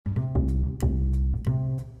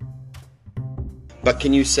But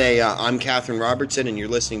can you say, I'm Catherine Robertson and you're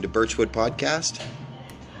listening to Birchwood Podcast?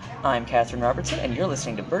 I'm Catherine Robertson and you're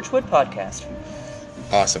listening to Birchwood Podcast.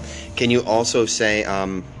 Awesome. Can you also say,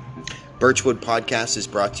 Birchwood Podcast is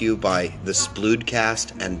brought to you by the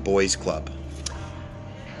Sploodcast and Boys Club?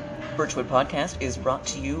 Birchwood Podcast is brought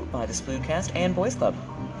to you by the Sploodcast and Boys Club.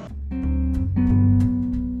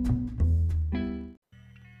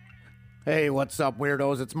 Hey, what's up,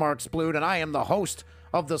 weirdos? It's Mark Splood, and I am the host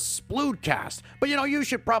of the Sploodcast. But you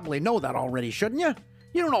should probably know that already, shouldn't you?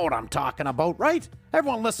 You don't know what I'm talking about, right?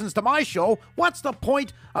 Everyone listens to my show. What's the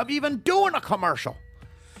point of even doing a commercial?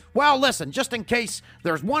 Well, listen, just in case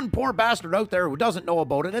there's one poor bastard out there who doesn't know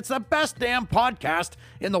about it, it's the best damn podcast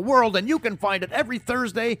in the world, and you can find it every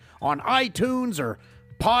Thursday on iTunes or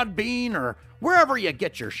Podbean or wherever you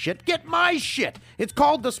get your shit. Get my shit. It's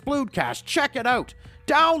called the Sploodcast. Check it out.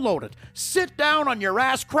 Download it. Sit down on your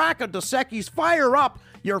ass, crack a Dos Equis, fire up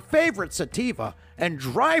your favorite sativa, and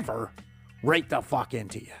drive her right the fuck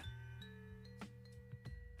into you.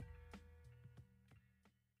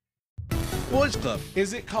 Boys Club.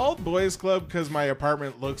 Is it called Boys Club because my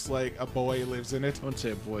apartment looks like a boy lives in it? I wouldn't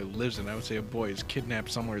say a boy lives in it. I would say a boy is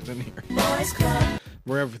kidnapped somewhere in here. Boys Club.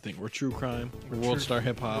 We're everything. We're true crime. We're World Star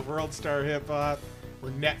Hip Hop. We're World Star Hip Hop. We're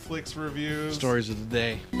Netflix reviews. Stories of the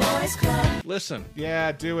day. Boys Club. Listen.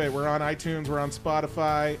 Yeah, do it. We're on iTunes. We're on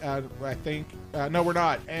Spotify. I think. No, we're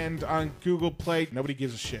not. And on Google Play. Nobody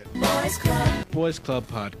gives a shit. Boys Club. Boys Club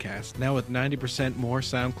Podcast. Now with 90% more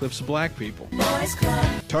sound clips of black people. Boys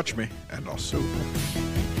Club. Touch me, and I'll sue.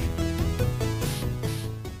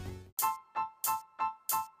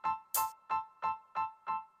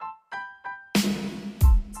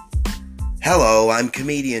 Hello, I'm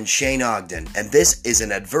comedian Shane Ogden, and this is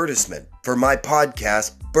an advertisement for my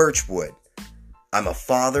podcast, Birchwood. I'm a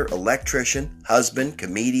father, electrician, husband,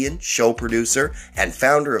 comedian, show producer, and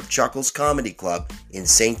founder of Chuckles Comedy Club in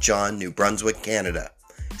St. John, New Brunswick, Canada.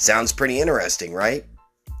 Sounds pretty interesting, right?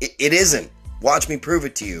 It isn't. Watch me prove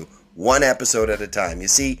it to you, one episode at a time. You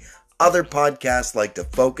see, other podcasts like to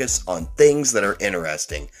focus on things that are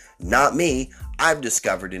interesting. Not me. I've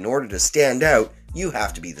discovered in order to stand out, you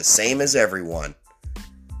have to be the same as everyone.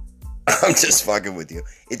 I'm just fucking with you.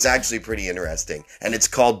 It's actually pretty interesting. And it's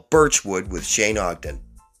called Birchwood with Shane Ogden.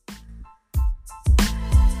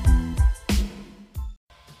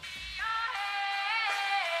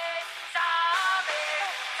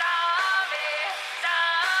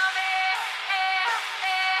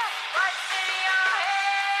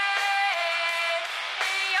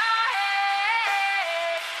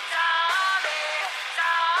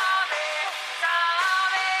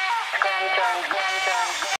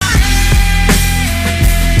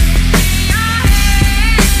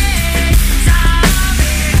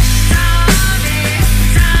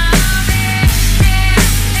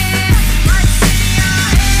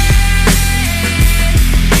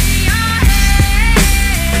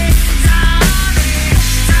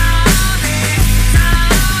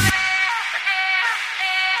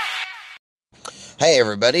 Hey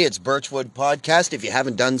everybody, it's Birchwood Podcast. If you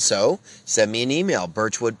haven't done so, send me an email,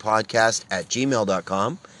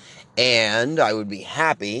 birchwoodpodcast@gmail.com, and I would be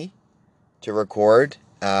happy to record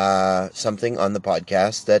something on the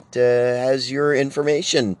podcast that has your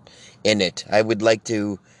information in it. I would like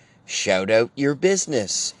to shout out your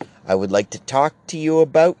business. I would like to talk to you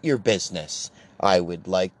about your business. I would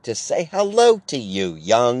like to say hello to you,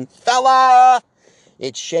 young fella!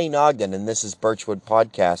 It's Shane Ogden, and this is Birchwood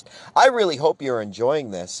Podcast. I really hope you're enjoying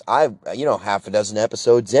this. Half a dozen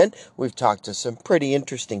episodes in, we've talked to some pretty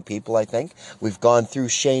interesting people, I think. We've gone through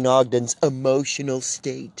Shane Ogden's emotional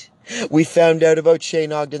state. We found out about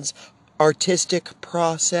Shane Ogden's artistic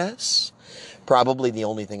process. Probably the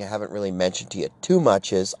only thing I haven't really mentioned to you too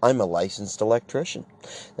much is I'm a licensed electrician.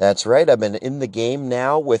 That's right, I've been in the game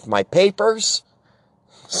now with my papers.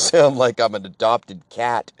 Sound like I'm an adopted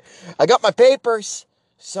cat. I got my papers.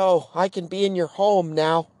 So, I can be in your home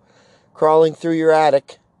now, crawling through your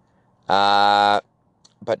attic. But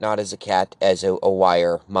not as a cat, as a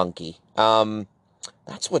wire monkey.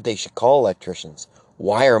 That's what they should call electricians.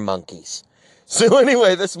 Wire monkeys. So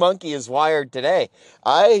anyway, this monkey is wired today.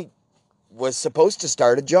 I was supposed to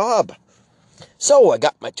start a job. So I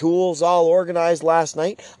got my tools all organized last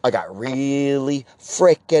night. I got really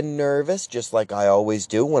frickin' nervous, just like I always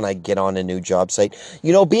do when I get on a new job site.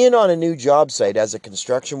 You know, being on a new job site as a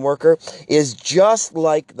construction worker is just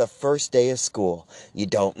like the first day of school. You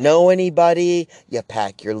don't know anybody. You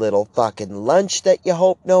pack your little fucking lunch that you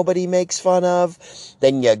hope nobody makes fun of.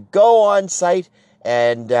 Then you go on site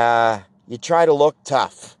and you try to look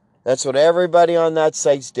tough. That's what everybody on that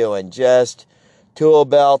site's doing. Just tool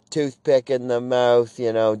belt, toothpick in the mouth,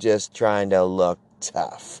 just trying to look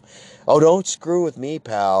tough. Oh, don't screw with me,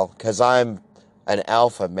 pal, because I'm an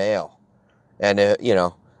alpha male. And,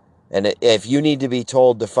 and if you need to be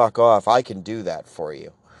told to fuck off, I can do that for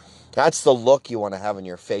you. That's the look you want to have in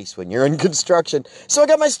your face when you're in construction. So I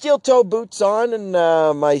got my steel toe boots on and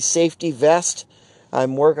my safety vest.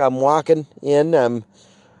 I'm walking in. I'm,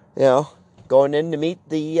 going in to meet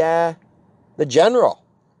the general.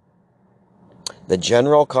 The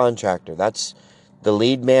general contractor. That's the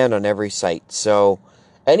lead man on every site. So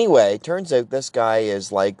anyway, turns out this guy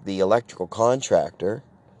is like the electrical contractor,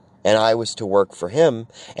 and I was to work for him.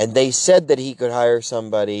 And they said that he could hire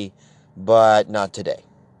somebody, but not today.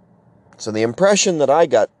 So the impression that I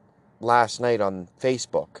got last night on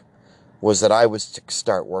Facebook was that I was to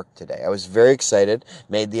start work today. I was very excited,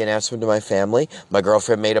 made the announcement to my family. My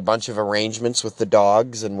girlfriend made a bunch of arrangements with the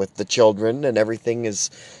dogs and with the children, and everything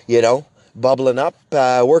is, bubbling up,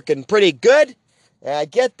 working pretty good. And I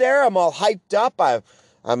get there, I'm all hyped up. I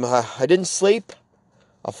didn't sleep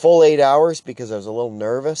a full 8 hours because I was a little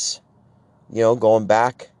nervous, going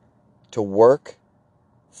back to work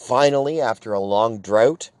finally after a long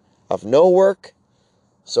drought of no work.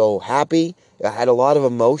 So happy. I had a lot of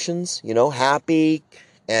emotions, happy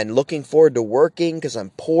and looking forward to working because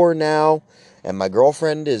I'm poor now. And my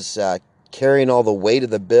girlfriend is carrying all the weight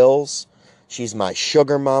of the bills. She's my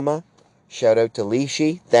sugar mama. Shout out to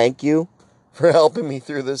Lishi. Thank you for helping me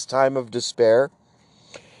through this time of despair.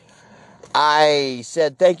 I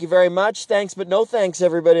said thank you very much. Thanks, but no thanks,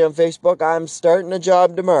 everybody on Facebook. I'm starting a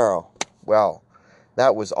job tomorrow. Well,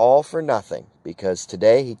 that was all for nothing, because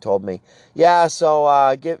today he told me, yeah,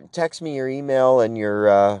 so text me your email and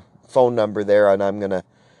your phone number there, and I'm going to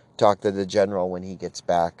talk to the general when he gets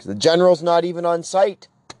back. The general's not even on site.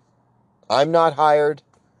 I'm not hired,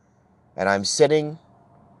 and I'm sitting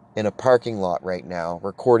in a parking lot right now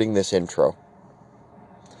recording this intro.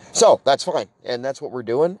 So, that's fine, and that's what we're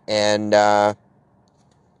doing, and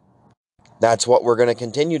that's what we're going to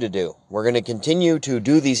continue to do. We're going to continue to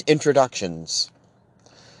do these introductions.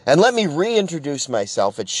 And let me reintroduce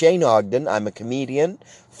myself. It's Shane Ogden. I'm a comedian,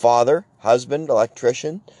 father, husband,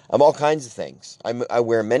 electrician. I'm all kinds of things. I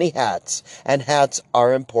wear many hats, and hats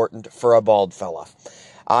are important for a bald fella.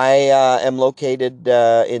 I am located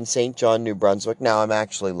in St. John, New Brunswick. Now, I'm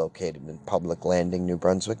actually located in Public Landing, New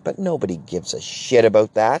Brunswick, but nobody gives a shit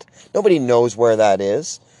about that. Nobody knows where that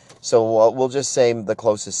is. So we'll just say the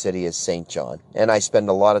closest city is St. John. And I spend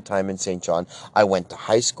a lot of time in St. John. I went to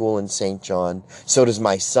high school in St. John. So does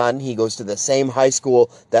my son. He goes to the same high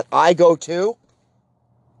school that I go to.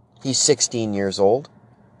 He's 16 years old.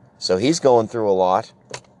 So he's going through a lot.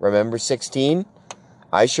 Remember 16?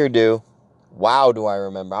 I sure do. Wow, do I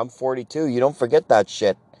remember. I'm 42. You don't forget that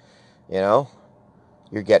shit. You're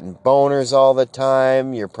getting boners all the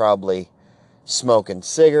time. You're probably smoking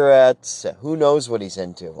cigarettes. Who knows what he's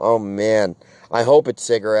into? Oh, man. I hope it's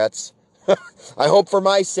cigarettes. I hope for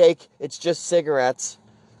my sake it's just cigarettes.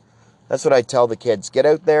 That's what I tell the kids. Get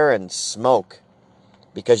out there and smoke,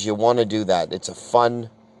 because you want to do that. It's a fun,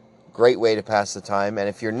 great way to pass the time. And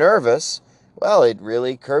if you're nervous, well, it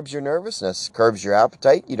really curbs your nervousness, curbs your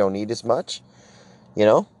appetite. You don't eat as much.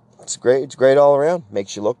 It's great. It's great all around.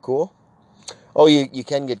 Makes you look cool. Oh, you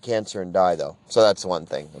can get cancer and die, though. So that's one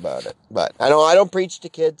thing about it. But I don't preach to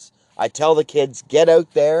kids. I tell the kids, get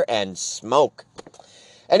out there and smoke.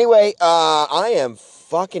 Anyway, I am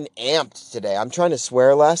fucking amped today. I'm trying to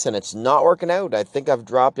swear less, and it's not working out. I think I've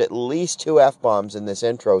dropped at least 2 F-bombs in this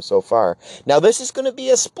intro so far. Now, this is going to be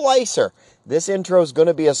a splicer. This intro is going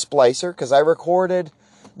to be a splicer, because I recorded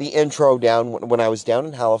the intro down when I was down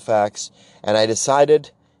in Halifax, and I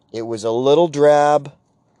decided it was a little drab.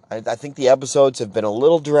 I think the episodes have been a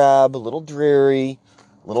little drab, a little dreary,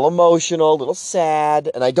 a little emotional, a little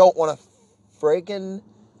sad, and I don't want to freaking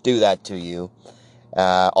do that to you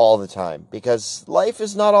all the time, because life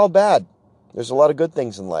is not all bad. There's a lot of good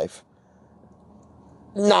things in life.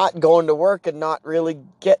 Not going to work and not really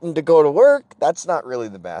getting to go to work, that's not really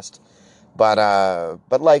the best. But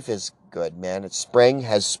life is good, man. Spring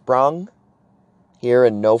has sprung here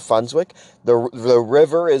in New Brunswick. The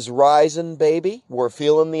river is rising, baby. We're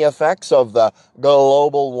feeling the effects of the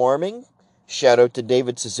global warming. Shout out to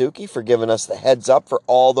David Suzuki for giving us the heads up for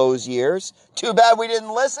all those years. Too bad we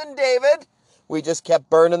didn't listen, David. We just kept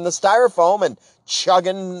burning the styrofoam and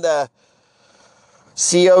chugging the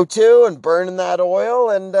CO2 and burning that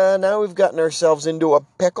oil, and now we've gotten ourselves into a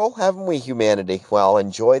pickle, haven't we, humanity? Well,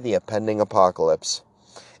 enjoy the impending apocalypse.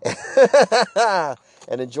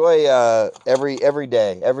 And enjoy every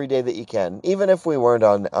day that you can. Even if we weren't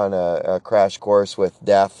on a crash course with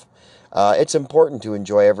death, it's important to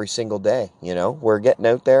enjoy every single day, We're getting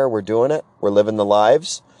out there, we're doing it, we're living the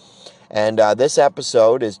lives. And this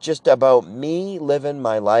episode is just about me living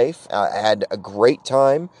my life. I had a great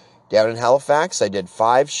time down in Halifax. I did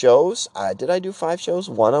 5 shows. Did I do 5 shows?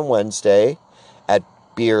 One on Wednesday at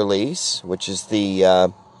Beerley's, which is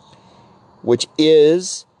the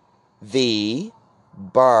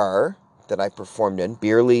bar that I performed in,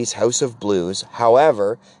 Beerley's House of Blues.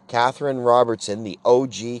 However, Catherine Robertson, the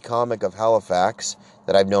OG comic of Halifax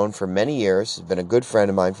that I've known for many years, has been a good friend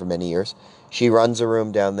of mine for many years. She runs a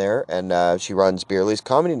room down there, and she runs Beerley's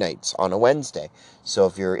Comedy Nights on a Wednesday. So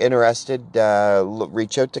if you're interested,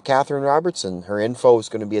 reach out to Catherine Robertson. Her info is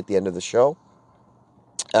going to be at the end of the show,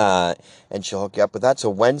 and she'll hook you up with that. So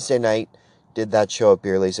Wednesday night, did that show at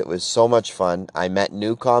Beerley's. It was so much fun. I met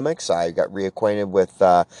new comics. I got reacquainted with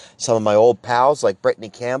some of my old pals, like Brittany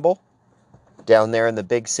Campbell, down there in the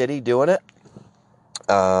big city doing it.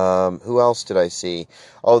 Who else did I see?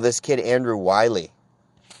 Oh, this kid, Andrew Wiley.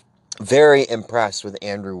 Very impressed with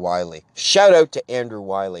Andrew Wiley. Shout out to Andrew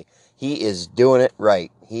Wiley. He is doing it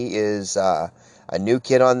right. He is a new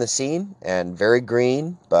kid on the scene and very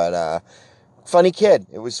green, but funny kid.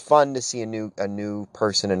 It was fun to see a new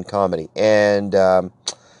person in comedy. And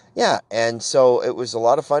and so it was a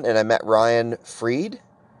lot of fun. And I met Ryan Freed.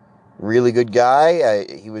 Really good guy.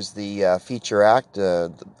 He was the feature act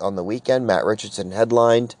on the weekend. Matt Richardson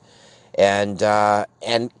headlined. And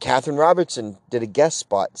Catherine Robertson did a guest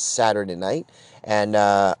spot Saturday night. And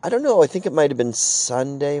I don't know, I think it might have been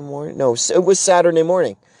Sunday morning. No, it was Saturday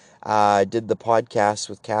morning. I did the podcast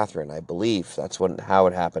with Catherine, I believe. That's how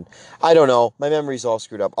it happened. I don't know. My memory's all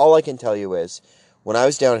screwed up. All I can tell you is, when I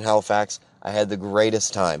was down in Halifax, I had the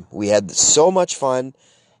greatest time. We had so much fun.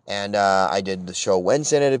 And I did the show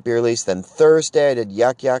Wednesday night at Beerley's. Then Thursday, I did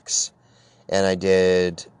Yuck Yucks. And I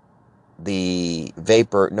did the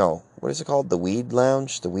what is it called? The Weed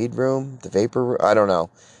Lounge? The Weed Room? The Vapor Room? I don't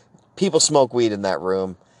know. People smoke weed in that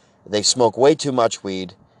room. They smoke way too much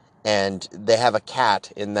weed. And they have a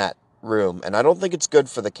cat in that room. And I don't think it's good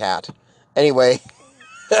for the cat. Anyway,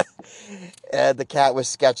 the cat was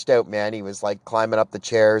sketched out, man. He was like climbing up the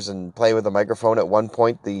chairs and playing with the microphone. At one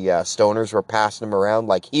point, the stoners were passing him around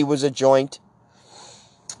like he was a joint.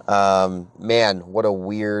 Man, what a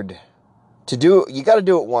weird... You got to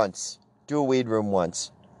do it once. Do a weed room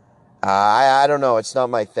once. I don't know. It's not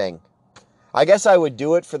my thing. I guess I would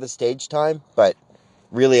do it for the stage time, but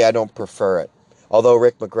really I don't prefer it. Although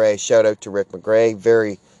Rick McGray, shout out to Rick McGray,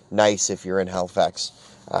 very nice if you're in Halifax.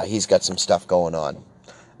 He's got some stuff going on.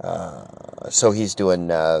 So he's doing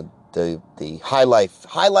the High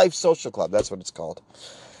Life Social Club. That's what it's called.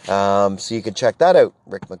 So you can check that out,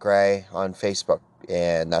 Rick McGray, on Facebook,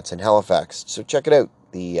 and that's in Halifax. So check it out,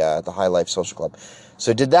 the High Life Social Club.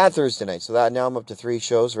 So did that Thursday night. So now I'm up to 3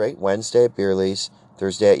 shows, right? Wednesday at Beerley's,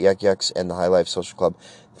 Thursday at Yuck Yucks, and the High Life Social Club.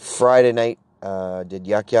 Friday night did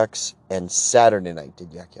Yuck Yucks, and Saturday night did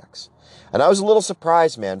Yuck Yucks. And I was a little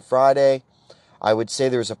surprised, man. Friday, I would say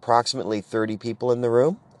there was approximately 30 people in the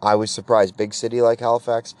room. I was surprised. Big city like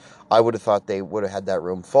Halifax, I would have thought they would have had that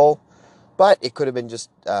room full. But it could have been just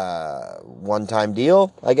one-time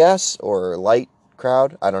deal, I guess, or light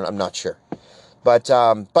crowd. I'm not sure. But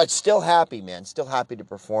still happy, man. Still happy to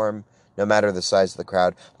perform, no matter the size of the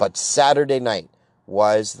crowd. But Saturday night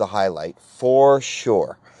was the highlight, for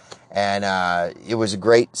sure. And it was a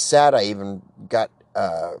great set. I even got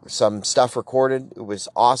some stuff recorded. It was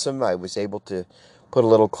awesome. I was able to put a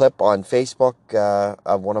little clip on Facebook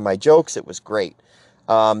of one of my jokes. It was great.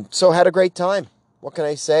 So had a great time. What can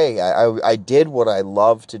I say? I did what I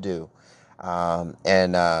love to do.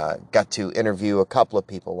 And got to interview a couple of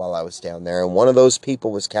people while I was down there. And one of those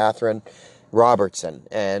people was Catherine Robertson.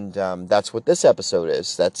 And that's what this episode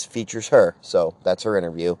is. That features her. So that's her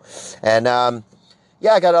interview. And I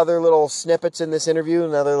got other little snippets in this interview,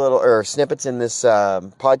 snippets in this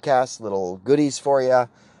podcast, little goodies for you.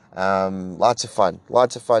 Lots of fun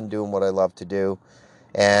doing what I love to do.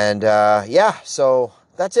 And so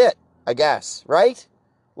that's it, I guess, right?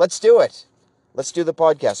 Let's do it. Let's do the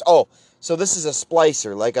podcast. Oh, so this is a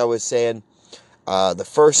splicer, like I was saying. The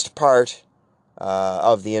first part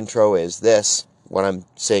of the intro is this, what I'm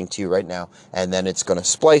saying to you right now, and then it's going to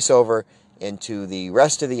splice over into the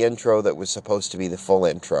rest of the intro that was supposed to be the full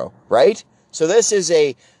intro, right? So this is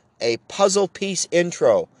a puzzle piece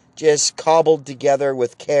intro, just cobbled together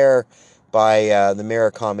with care by the Mayor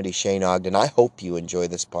of Comedy, Shane Ogden. I hope you enjoy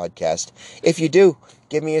this podcast. If you do,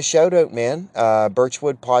 give me a shout out, man.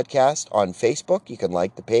 Birchwood Podcast on Facebook. You can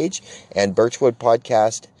like the page. And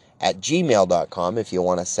birchwoodpodcast@gmail.com if you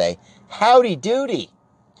want to say howdy doody.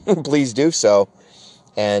 Please do so.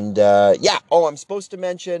 And I'm supposed to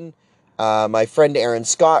mention my friend Erin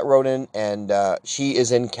Scott wrote in, and she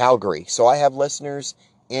is in Calgary. So I have listeners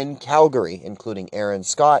in Calgary, including Aaron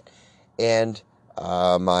Scott and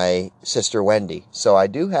my sister Wendy. So I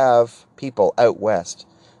do have people out west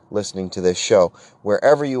listening to this show.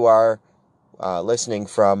 Wherever you are listening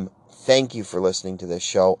from, thank you for listening to this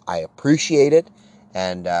show. I appreciate it.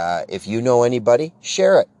 And if you know anybody,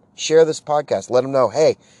 share it. Share this podcast. Let them know,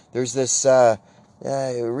 hey, there's this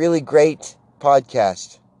really great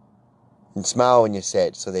podcast. And smile when you say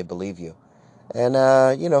it so they believe you. And,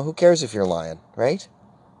 who cares if you're lying, right?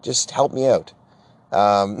 Just help me out.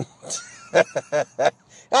 I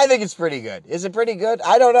think it's pretty good. Is it pretty good?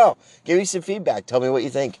 I don't know. Give me some feedback. Tell me what you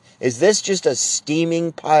think. Is this just a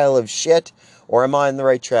steaming pile of shit, or am I on the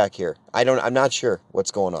right track here? I'm not sure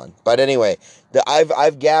what's going on. But anyway,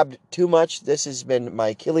 I've gabbed too much. This has been my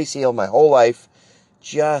Achilles heel my whole life.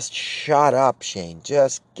 Just shut up, Shane.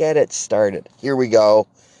 Just get it started. Here we go.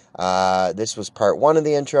 This was part 1 of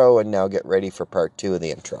the intro, and now get ready for part 2 of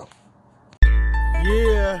the intro.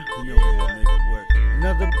 Yeah, you know we'll make it work.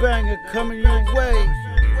 Another banger coming your way.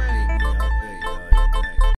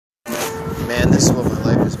 Man, this is what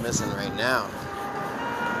my life is missing right now.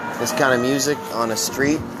 This kind of music on a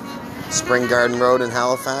street, Spring Garden Road in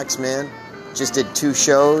Halifax, man. Just did 2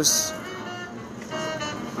 shows,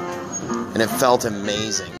 and it felt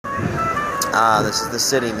amazing. This is the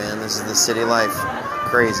city, man. This is the city life.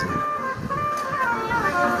 Crazy.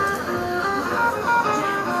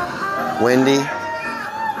 Windy.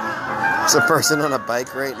 There's a person on a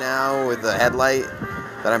bike right now with a headlight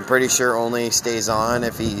that I'm pretty sure only stays on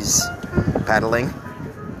if he's pedaling.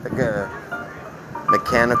 Like a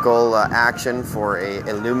mechanical action for a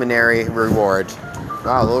illuminary reward.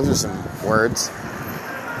 Wow, those are some words.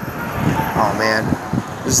 Oh man,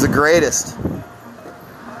 this is the greatest.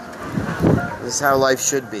 This is how life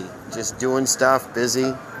should be. Just doing stuff,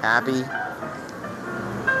 busy, happy.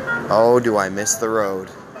 Oh, do I miss the road.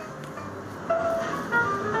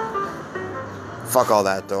 Fuck all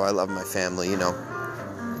that, though. I love my family, you know.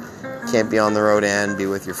 Can't be on the road and be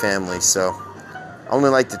with your family, so I only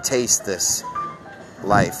like to taste this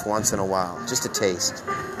life once in a while. Just a taste.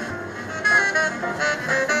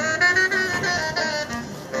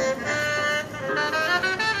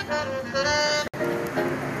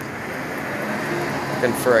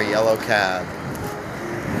 Looking for a yellow cab.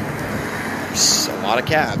 There's a lot of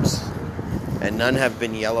cabs, and none have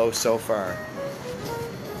been yellow so far.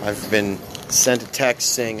 I've been sent a text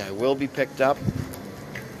saying I will be picked up.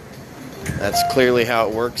 That's clearly how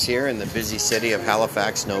it works here in the busy city of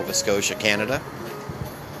Halifax, Nova Scotia, Canada.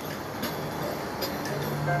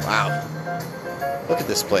 Wow. Look at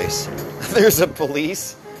this place. There's a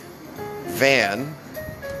police van.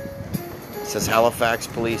 It says Halifax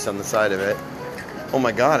Police on the side of it. Oh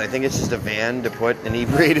my god, I think it's just a van to put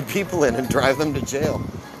inebriated people in and drive them to jail.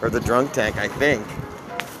 Or the drunk tank, I think.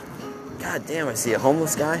 God damn, I see a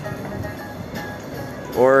homeless guy.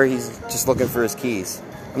 Or he's just looking for his keys.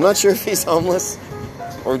 I'm not sure if he's homeless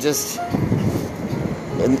or just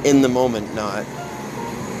in the moment not.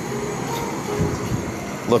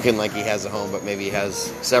 Looking like he has a home, but maybe he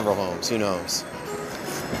has several homes. Who knows?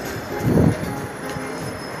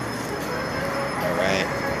 Alright.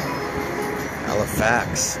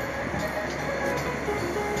 Halifax.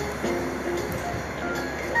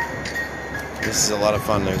 This is a lot of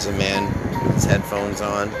fun. There's a man with his headphones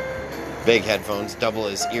on. Big headphones, double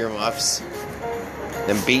his earmuffs.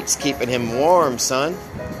 Them beats keeping him warm, son.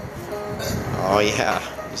 Oh yeah.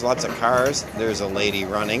 There's lots of cars. There's a lady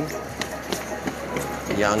running.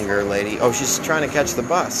 Younger lady. Oh, she's trying to catch the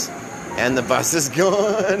bus. And the bus is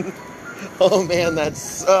gone. Oh man, that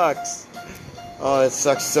sucks. Oh, it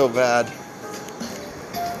sucks so bad.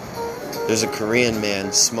 There's a Korean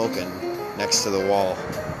man smoking next to the wall.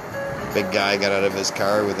 Big guy got out of his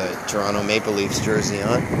car with a Toronto Maple Leafs jersey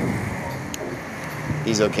on.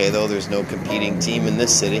 He's okay though, there's no competing team in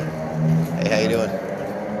this city. Hey, how you doing?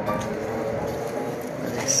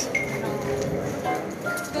 Nice.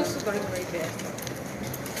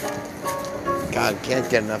 God, can't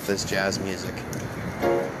get enough of this jazz music.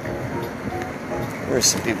 There's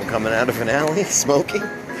some people coming out of an alley smoking.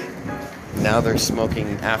 Now they're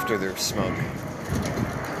smoking after their smoke.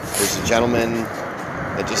 There's a gentleman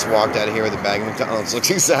that just walked out of here with a bag of McDonald's. Looks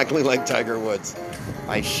exactly like Tiger Woods.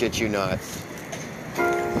 I shit you not.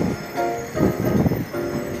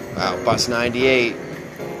 Wow, bus 98.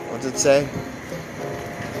 What's it say?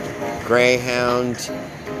 Greyhound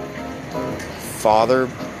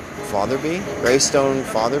Fatherby? Greystone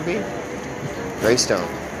Fatherby? Greystone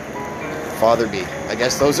Fatherby. I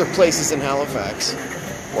guess those are places in Halifax,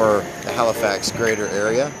 or the Halifax greater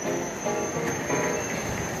area.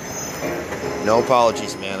 No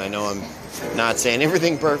apologies, man. I know I'm Not saying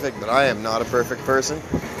everything perfect, but I am not a perfect person.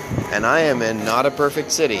 And I am in not a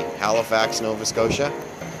perfect city, Halifax, Nova Scotia.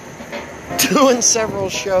 Doing several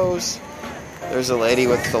shows. There's a lady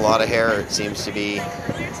with a lot of hair. It seems to be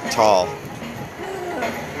tall.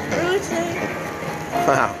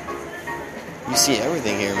 Wow. You see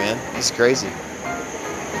everything here, man. It's crazy.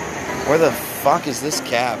 Where the fuck is this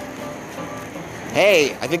cab?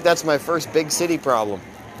 Hey, I think that's my first big city problem.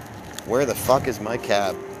 Where the fuck is my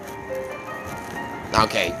cab?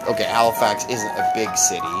 Okay, Halifax isn't a big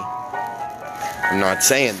city. I'm not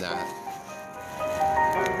saying that.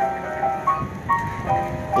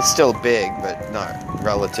 It's still big, but not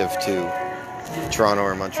relative to Toronto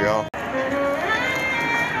or Montreal.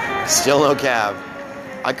 Still no cab.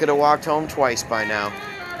 I could have walked home twice by now.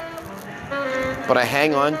 But I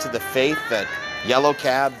hang on to the faith that yellow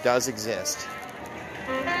cab does exist.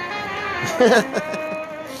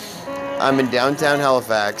 I'm in downtown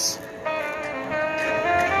Halifax.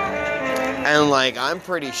 And I'm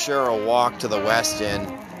pretty sure a walk to the West End,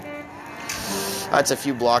 that's a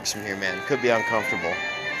few blocks from here, man. Could be uncomfortable.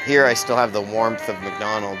 Here I still have the warmth of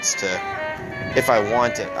McDonald's to, if I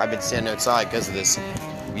want it. I've been standing outside because of this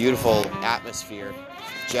beautiful atmosphere.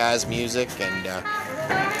 Jazz music and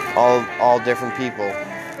all different people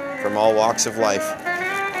from all walks of life.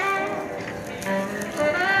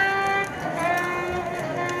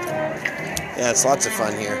 Yeah, it's lots of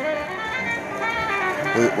fun here.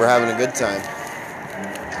 We're having a good time.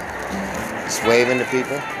 Just waving to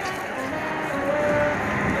people.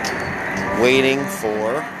 Waiting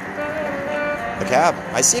for a cab.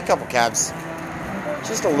 I see a couple cabs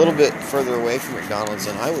just a little bit further away from McDonald's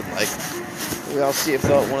than I would like. Maybe I'll see if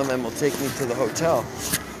one of them will take me to the hotel.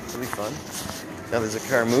 It'll be fun. Now there's a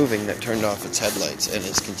car moving that turned off its headlights and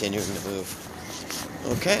is continuing to move.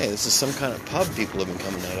 Okay, this is some kind of pub people have been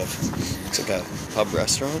coming out of. It's like a pub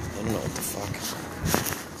restaurant. I don't know what the fuck.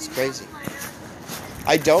 It's crazy.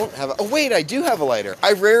 I don't have oh wait, I do have a lighter.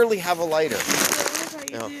 I rarely have a lighter.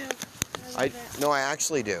 No. I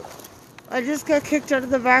actually do. I just got kicked out of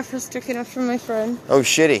the bar for sticking up for my friend. Oh,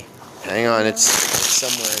 shitty. Hang on, it's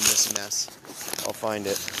somewhere in this mess. I'll find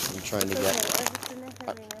it. I'm trying to get...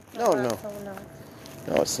 No,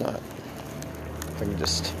 it's not. If I can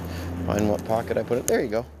just find what pocket I put it. There you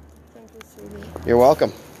go. Thank you, sweetie. You're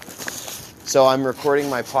welcome. So I'm recording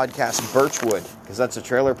my podcast, Birchwood, because that's a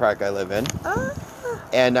trailer park I live in.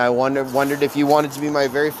 And I wondered if you wanted to be my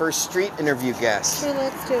very first street interview guest. Sure,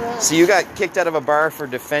 let's do it. So you got kicked out of a bar for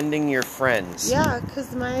defending your friends. Yeah,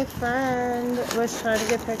 because my friend was trying to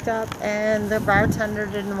get picked up, and the bartender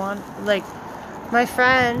didn't want, my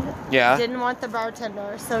friend didn't want the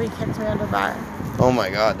bartender, so he kicked me out of the bar. Oh my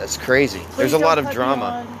god, that's crazy. There's a lot of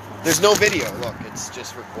drama. There's no video. Look, it's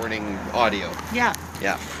just recording audio. Yeah.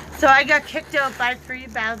 Yeah. So I got kicked out by 3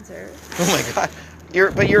 bouncers. Oh my god.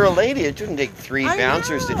 You're a lady. It shouldn't take 3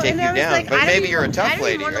 bouncers to take you down. But maybe you're a tough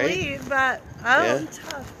lady, right? I didn't even want to leave, but I'm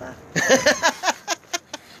tough.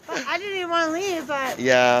 But I didn't even want to leave, but...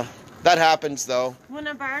 Yeah, that happens, though. When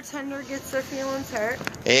a bartender gets their feelings hurt.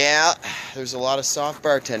 Yeah, there's a lot of soft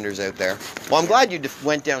bartenders out there. Well, I'm glad you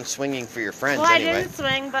went down swinging for your friends anyway. I didn't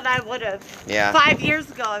swing, but I would have. Yeah. 5 years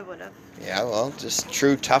ago, I would have. Yeah, well, just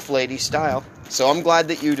true tough lady style. So I'm glad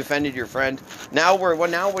that you defended your friend. Now what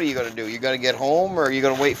are you going to do? You going to get home, or are you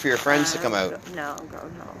going to wait for your friends to come out? No, I'm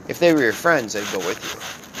going home. If they were your friends, they'd go with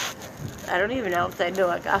you. I don't even know if they knew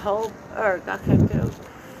I got home or got kicked out.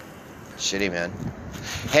 Shitty, man.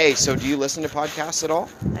 Hey, so do you listen to podcasts at all?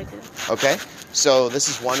 I do. Okay. So this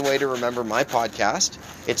is one way to remember my podcast.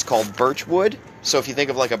 It's called Birchwood. So if you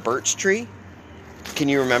think of a birch tree, can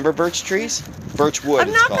you remember birch trees? Birchwood.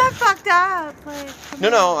 I'm not that fucked up.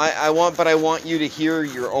 No. I want you to hear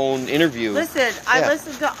your own interview. Listen, I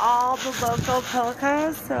listen to all the local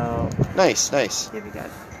podcasts, so. Nice. You'll be good.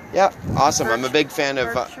 Yeah, awesome. I'm a big fan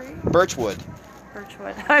of Birchwood.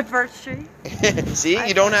 Birchwood. Hi, Birch Tree. See,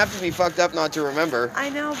 you don't have to be fucked up not to remember. I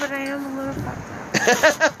know, but I am a little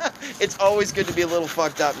fucked up. It's always good to be a little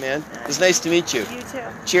fucked up, man. It's nice to meet you. You too.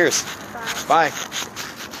 Cheers. Bye.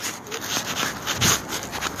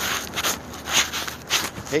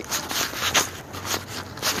 Hey.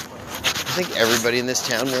 I think everybody in this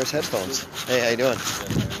town wears headphones. Hey, how you doing?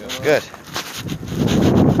 Good.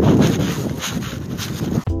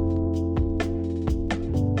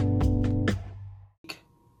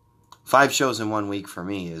 5 shows in 1 week for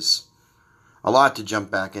me is a lot to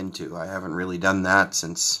jump back into. I haven't really done that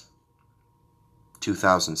since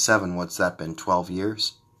 2007. What's that been, 12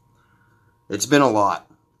 years? It's been a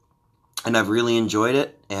lot. And I've really enjoyed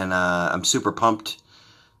it. And I'm super pumped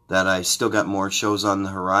that I still got more shows on the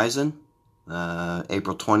horizon.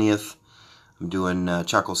 April 20th, I'm doing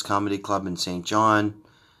Chuckles Comedy Club in St. John,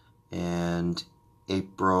 and May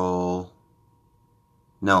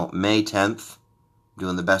 10th,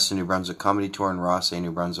 doing the Best of New Brunswick Comedy Tour in Rothesay,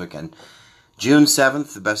 New Brunswick, and June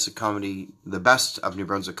 7th, the Best of New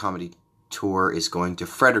Brunswick Comedy Tour is going to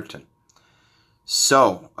Fredericton.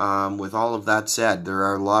 So, with all of that said, there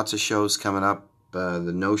are lots of shows coming up.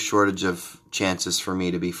 No shortage of chances for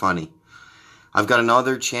me to be funny. I've got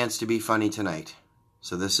another chance to be funny tonight.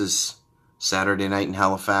 So this is Saturday night in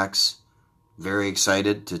Halifax. Very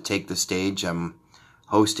excited to take the stage. I'm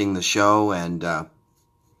hosting the show and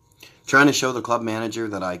trying to show the club manager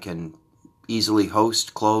that I can easily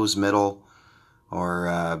host, close, middle, or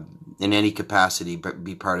in any capacity, but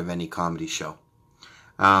be part of any comedy show.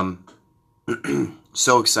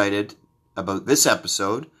 So excited about this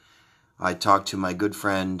episode. I talked to my good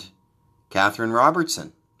friend, Catherine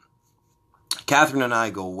Robertson. Catherine and I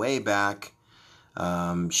go way back.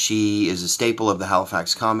 She is a staple of the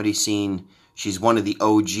Halifax comedy scene. She's one of the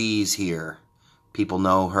OGs here. People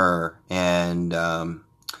know her. And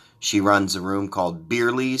she runs a room called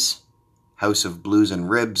Beerley's House of Blues and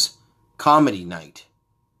Ribs Comedy Night.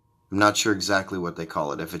 I'm not sure exactly what they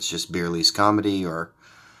call it, if it's just Beerley's Comedy or...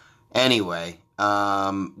 Anyway,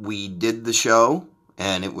 we did the show,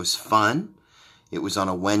 and it was fun. It was on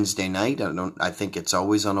a Wednesday night. I think it's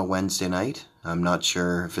always on a Wednesday night. I'm not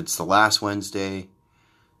sure if it's the last Wednesday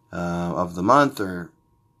of the month or...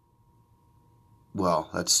 Well,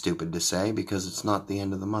 that's stupid to say because it's not the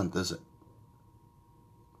end of the month, is it?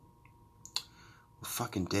 What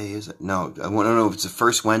fucking day is it? No, I want to know if it's the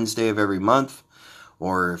first Wednesday of every month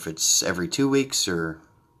or if it's every 2 weeks or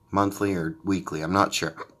monthly or weekly. I'm not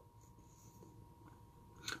sure.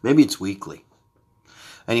 Maybe it's weekly.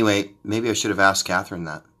 Anyway, maybe I should have asked Catherine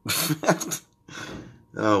that.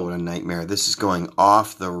 Oh, what a nightmare. This is going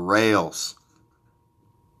off the rails.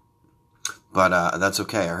 But that's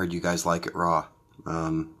okay. I heard you guys like it raw.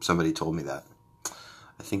 Somebody told me that.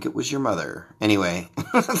 I think it was your mother. Anyway,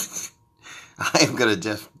 I am going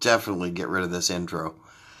to definitely get rid of this intro.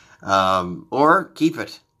 Or keep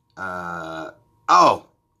it. I'll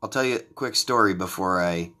tell you a quick story before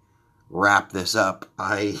I wrap this up.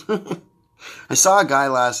 I saw a guy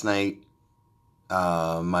last night,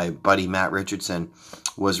 my buddy Matt Richardson,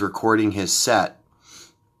 was recording his set,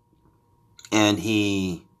 and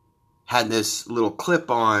he had this little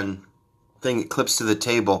clip-on thing that clips to the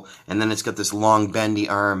table, and then it's got this long bendy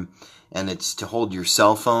arm, and it's to hold your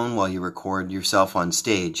cell phone while you record yourself on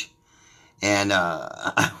stage. And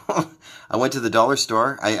I went to the dollar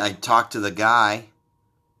store. I talked to the guy,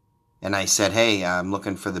 and I said, hey, I'm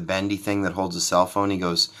looking for the bendy thing that holds a cell phone. He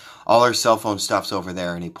goes, all our cell phone stuff's over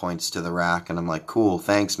there, and he points to the rack, and I'm like, cool,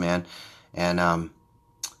 thanks, man. And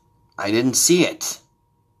I didn't see it,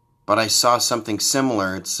 but I saw something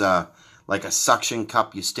similar. It's like a suction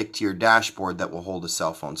cup you stick to your dashboard that will hold a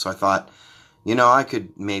cell phone. So I thought, I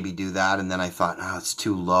could maybe do that, and then I thought, it's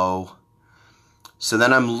too low. So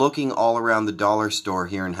then I'm looking all around the dollar store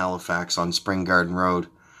here in Halifax on Spring Garden Road,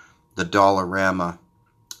 the Dollarama.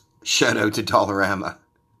 Shout out to Dollarama.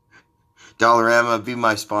 Dollarama, be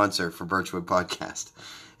my sponsor for Birchwood Podcast.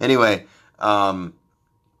 Anyway, I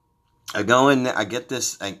go in, I get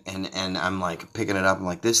this, and I'm like picking it up. I'm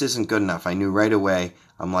like, this isn't good enough. I knew right away.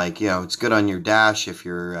 I'm like, it's good on your dash if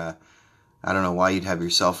you're, I don't know why you'd have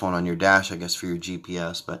your cell phone on your dash, I guess for your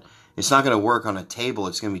GPS, but it's not going to work on a table.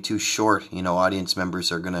 It's going to be too short. Audience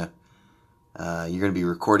members are going to, you're going to be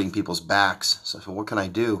recording people's backs. So what can I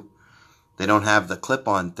do? They don't have the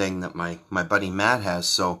clip-on thing that my buddy Matt has,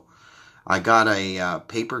 so I got a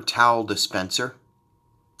paper towel dispenser,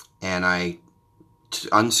 and I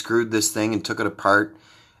unscrewed this thing and took it apart,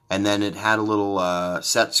 and then it had a little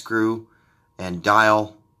set screw and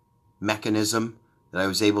dial mechanism that I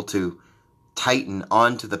was able to tighten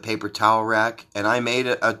onto the paper towel rack, and I made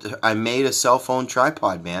a cell phone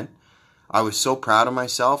tripod, man. I was so proud of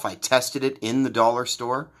myself. I tested it in the dollar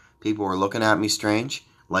store. People were looking at me strange,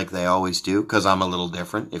 like they always do, because I'm a little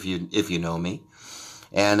different, if you know me.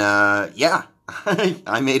 And yeah,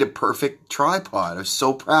 I made a perfect tripod. I was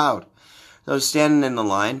so proud. So I was standing in the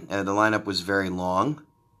line. The lineup was very long.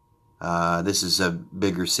 This is a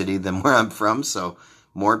bigger city than where I'm from, so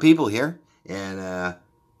more people here. And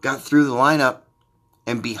got through the lineup,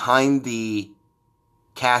 and behind the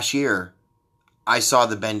cashier, I saw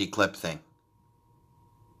the bendy clip thing.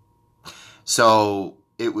 So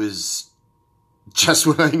it was just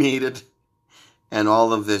what I needed. And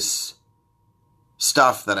all of this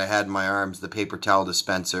stuff that I had in my arms, the paper towel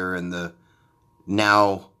dispenser and the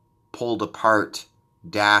now pulled apart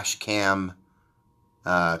dash cam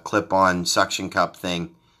clip-on suction cup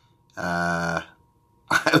thing, I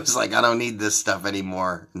I was like, I don't need this stuff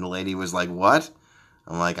anymore. And the lady was like, what?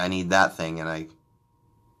 I'm like, I need that thing. And I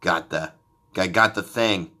got the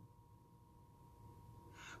thing.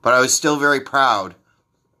 But I was still very proud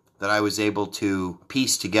that I was able to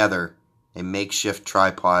piece together a makeshift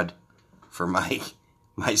tripod for my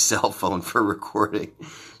cell phone for recording.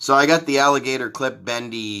 So I got the alligator clip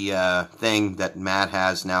bendy thing that Matt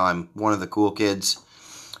has now. I'm one of the cool kids.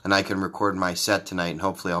 And I can record my set tonight, and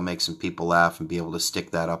hopefully I'll make some people laugh and be able to stick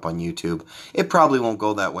that up on YouTube. It probably won't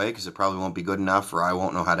go that way, because it probably won't be good enough, or I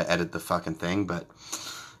won't know how to edit the fucking thing. But,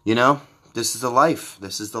 you know, this is the life.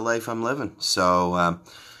 This is the life I'm living. So,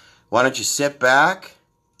 why don't you sit back,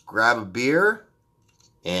 grab a beer,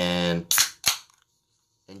 and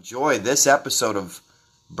enjoy this episode of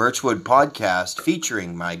Birchwood Podcast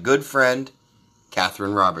featuring my good friend,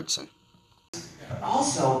 Catherine Robertson.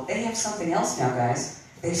 Also, they have something else now, guys.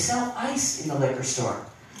 They sell ice in the liquor store.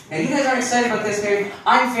 Now, you guys aren't excited about this, maybe.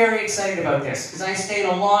 I'm very excited about this, because I stay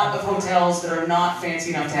in a lot of hotels that are not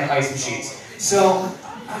fancy enough to have ice machines. So,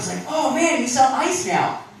 I was like, oh man, you sell ice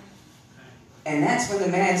now. And that's when the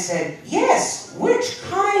man said, yes, which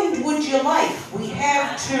kind would you like? We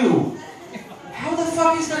have two. How the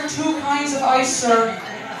fuck is there two kinds of ice, sir?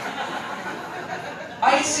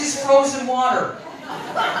 Ice is frozen water.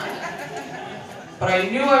 But I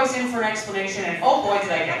knew I was in for an explanation, and oh boy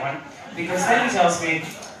did I get one. Because then he tells me,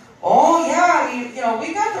 oh yeah, you know,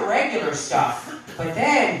 we've got the regular stuff, but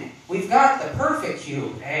then we've got the Perfect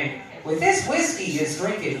Cube, and with this whiskey you're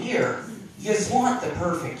drinking here, yous want the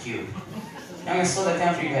Perfect Cube. Now I'm going to slow that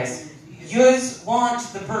down for you guys. Yous want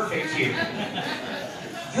the Perfect Cube.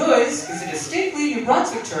 Yous is a distinctly New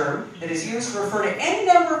Brunswick term that is used to refer to any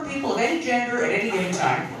number of people of any gender at any given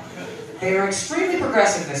time. They are extremely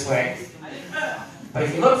progressive this way. But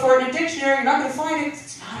if you look for it in a dictionary, you're not going to find it.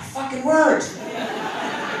 It's not a fucking word.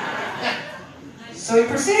 So he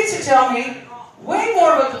proceeds to tell me way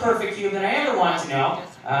more about the Perfect Cube than I ever wanted to know,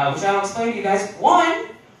 which I'll explain to you guys. One,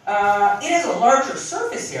 it has a larger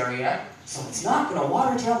surface area, so it's not going to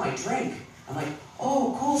water down my drink. I'm like,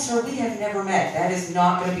 oh, cool, sir, we have never met. That is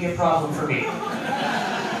not going to be a problem for me.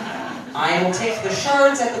 I will take the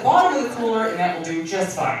shards at the bottom of the cooler, and that will do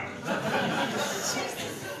just fine.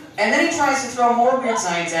 And then he tries to throw more weird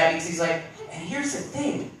science at me, because he's like, and here's the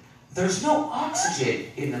thing, there's no oxygen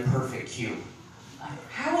in the Perfect Cube.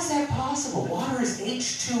 Like, how is that possible? Water is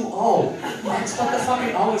H2O. That's what the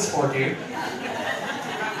fucking O is for, dude.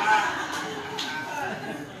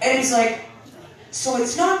 And he's like, so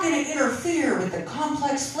it's not going to interfere with the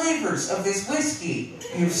complex flavors of this whiskey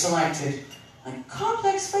you've selected. Like,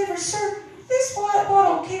 complex flavors, sir? This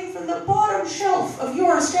bottle came from the bottom shelf of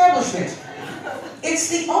your establishment. It's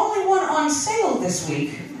the only one on sale this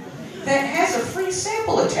week that has a free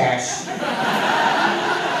sample attached.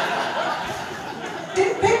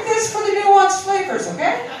 Didn't pick this for the nuanced flavors,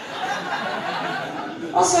 okay?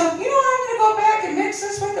 Also, you know what I'm going to go back and mix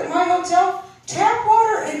this with at my hotel? Tap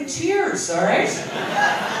water and tears, alright?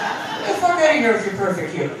 Get the fuck out of here with your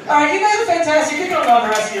Perfect Cube. Alright, you guys are fantastic. You can go on the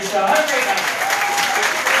rest of your show. Have a great night.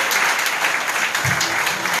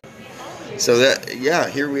 So that, yeah,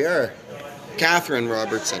 here we are. Catherine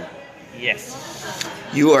Robertson. Yes.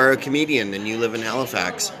 You are a comedian and you live in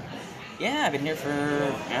Halifax. Yeah, I've been here for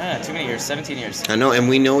too many years, 17 years. I know, and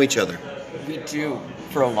we know each other. We do,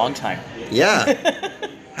 for a long time. Yeah.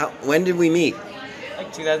 When did we meet?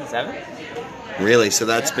 Like 2007. Really? So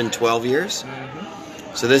that's been 12 years?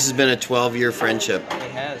 Mm-hmm. So this has been a 12-year friendship.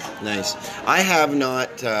 It has. Nice. I have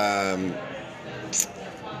not...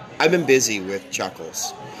 I've been busy with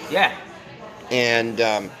Chuckles. Yeah. And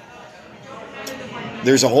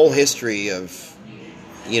there's a whole history of,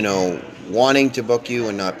 you know, wanting to book you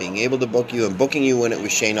and not being able to book you, and booking you when it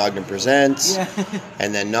was Shane Ogden Presents,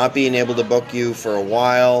 and then not being able to book you for a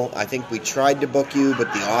while. I think we tried to book you,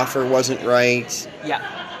 but the offer wasn't right. Yeah.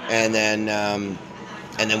 And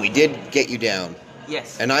then we did get you down.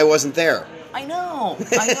 Yes. And I wasn't there. I know.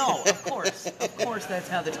 Of course, that's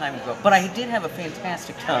how the time would go. But I did have a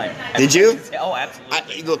fantastic time. Did you? Oh,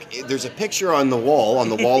 absolutely. Look, there's a picture on the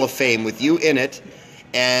wall of Fame with you in it,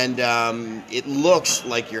 and it looks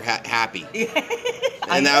like you're happy.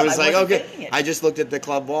 And I was like, okay. I just looked at the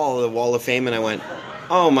club wall, the Wall of Fame, and I went,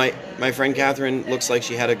 oh, my friend Catherine looks like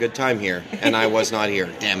she had a good time here, and I was not here.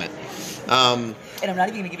 Damn it. And I'm not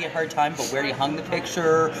even going to give you a hard time about where you hung the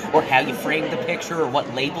picture, or how you framed the picture, or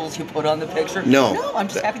what labels you put on the picture. No, I'm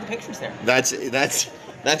just happy the picture's there.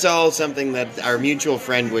 That's all something that our mutual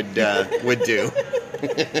friend would do.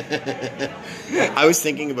 I was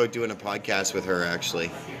thinking about doing a podcast with her,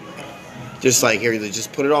 actually. Just like, here,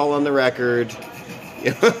 just put it all on the record.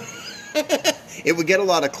 It would get a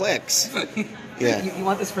lot of clicks. Yeah. You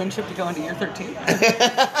want this friendship to go into year 13?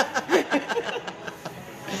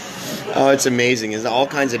 Oh, it's amazing. There's all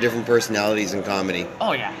kinds of different personalities in comedy.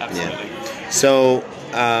 Oh, yeah, absolutely. Yeah. So,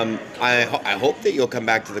 I hope that you'll come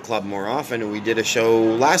back to the club more often. We did a show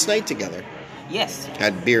last night together. Yes.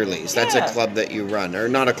 At Beerley's. That's Yeah. a club that you run. Or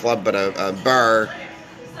not a club, but a bar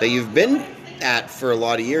that you've been at for a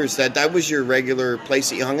lot of years. That was your regular place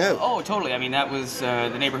that you hung out. Oh, totally. I mean, that was the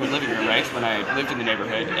neighborhood living room, right? When I lived in the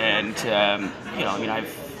neighborhood. And,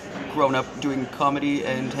 I've grown up doing comedy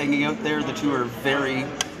and hanging out there. The two are very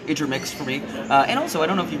intermixed for me. And also, I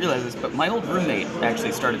don't know if you realize this, but my old roommate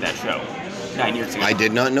actually started that show 9 years ago. I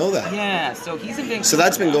did not know that. Yeah, so he's in Vancouver. So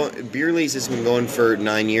that's been going. Beerley's has been going for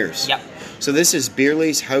 9 years. Yep. So this is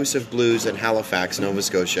Beerley's House of Blues in Halifax, Nova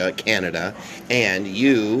Scotia, Canada, and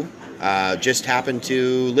you just happened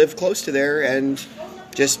to live close to there and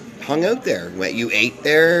just hung out there. You ate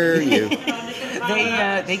there. You.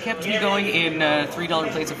 They kept me going in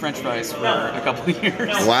 $3 plates of French fries for a couple of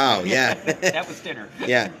years. Wow. Yeah. That was dinner.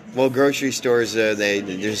 Yeah. Well, grocery stores, you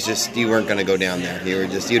weren't going to go down there.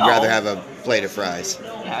 You'd rather have a plate of fries.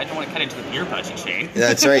 Yeah, I don't want to cut into the beer budget, Shane.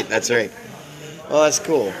 That's right. That's right. Well, that's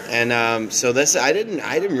cool. And so this, I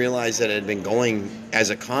didn't realize that it had been going as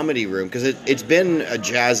a comedy room because it's been a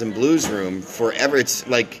jazz and blues room forever. It's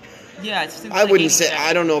like, yeah, it's I wouldn't say,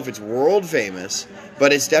 I don't know if it's world famous,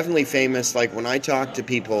 but it's definitely famous. Like when I talk to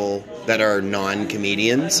people that are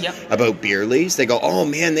non-comedians about Beerley's, they go, "Oh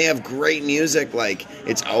man, they have great music." Like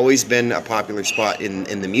it's always been a popular spot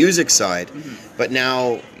in the music side, but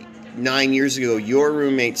now. 9 years ago, your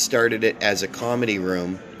roommate started it as a comedy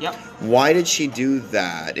room. Yep. Why did she do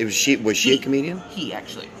that? Was she a comedian? He,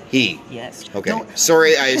 actually. He? Yes. Okay.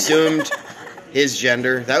 Sorry, I assumed his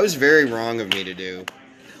gender. That was very wrong of me to do.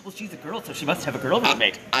 Well, she's a girl, so she must have a girl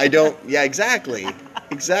roommate. Yeah, exactly.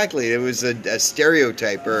 Exactly. It was a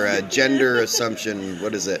stereotype or a gender assumption.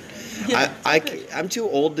 What is it? Yeah, I'm too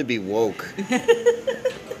old to be woke.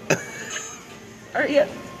 Are you?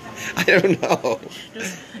 I don't know.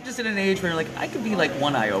 Just in an age where, like, I could be, like,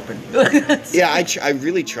 one eye open. Yeah, I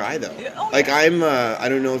really try, though. Like, I'm, I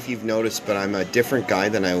don't know if you've noticed, but I'm a different guy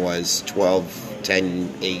than I was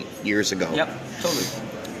 8 years ago. Yep, totally.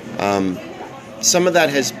 Some of that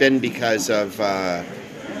has been because of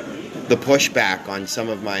the pushback on some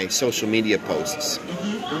of my social media posts.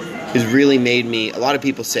 It's really made me, a lot of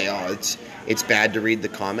people say, oh, it's bad to read the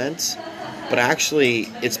comments. But actually,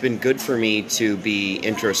 it's been good for me to be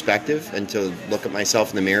introspective and to look at myself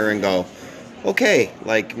in the mirror and go, okay,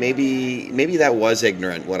 like maybe that was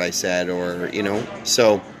ignorant what I said, or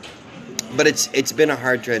So, but it's been a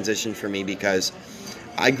hard transition for me because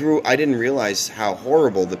I didn't realize how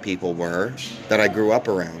horrible the people were that I grew up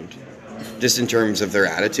around, just in terms of their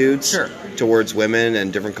attitudes towards women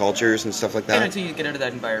and different cultures and stuff like that. And until you get into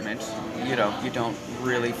that environment, you don't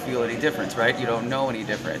really feel any difference, right? You don't know any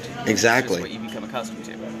different. Exactly. It's just what you become accustomed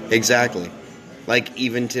to. Exactly. Like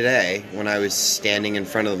even today, when I was standing in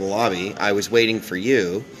front of the lobby, I was waiting for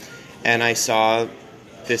you, and I saw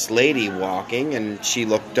this lady walking, and she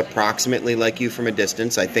looked approximately like you from a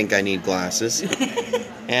distance. I think I need glasses.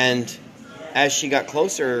 And as she got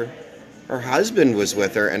closer, her husband was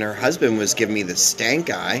with her, and her husband was giving me the stank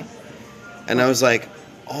eye. And I was like,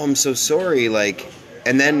 oh, I'm so sorry. Like,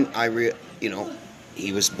 and then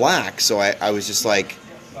he was black, so I was just like,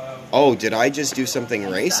 oh, did I just do something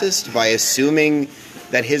racist by assuming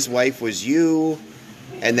that his wife was you?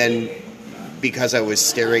 And then because I was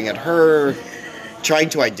staring at her, trying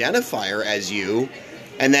to identify her as you,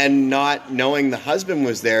 and then not knowing the husband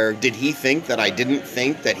was there, did he think that I didn't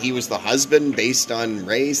think that he was the husband based on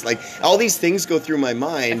race? Like, all these things go through my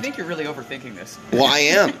mind. I think you're really overthinking this. Well,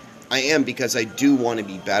 I am, because I do want to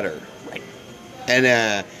be better. Right.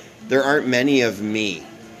 And there aren't many of me.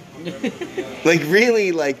 Like,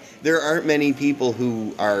 really, like, there aren't many people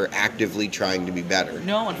who are actively trying to be better.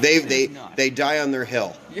 No, unfortunately not. They die on their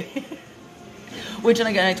hill. Which, and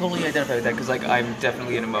again, I totally identify with that, because, like, I'm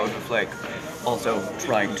definitely in a mode of, like, also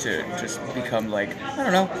trying to just become, like, I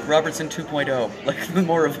don't know, Robertson 2.0, like, the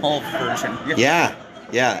more evolved version.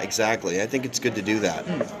 Yeah, exactly. I think it's good to do that.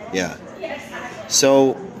 Yeah.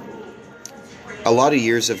 So, a lot of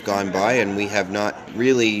years have gone by, and we have not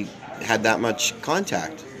really had that much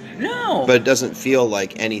contact. No! But it doesn't feel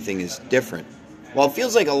like anything is different. Well, it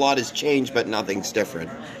feels like a lot has changed, but nothing's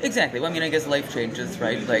different. Exactly. Well, I mean, I guess life changes,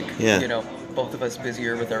 right? Like, both of us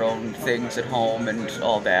busier with our own things at home and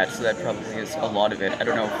all that, so that probably is a lot of it. I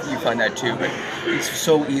don't know if you find that too, but it's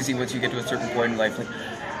so easy once you get to a certain point in life, like,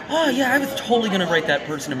 oh yeah, I was totally going to write that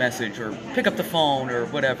person a message or pick up the phone or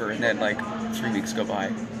whatever, and then like 3 weeks go by.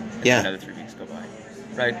 And another 3 weeks go by,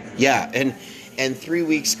 right? Yeah, and 3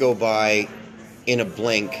 weeks go by in a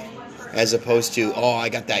blink, as opposed to, oh, I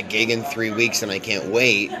got that gig in 3 weeks and I can't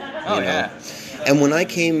wait. Oh, yeah. And when I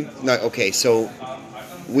came, okay, so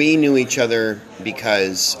we knew each other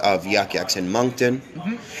because of Yuck Yucks in Moncton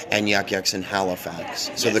and Yuck Yucks in Halifax.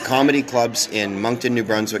 So the comedy clubs in Moncton, New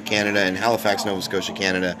Brunswick, Canada, and Halifax, Nova Scotia,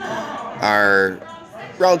 Canada, are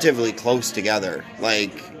relatively close together.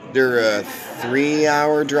 Like, they're a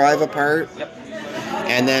 3-hour drive apart. Yep.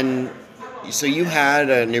 And then, so you had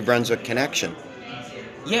a New Brunswick connection.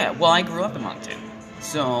 Yeah, well, I grew up in Moncton.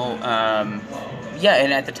 So, yeah,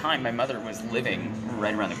 and at the time, my mother was living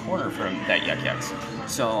right around the corner from that Yuck Yucks.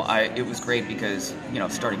 So it was great because, you know,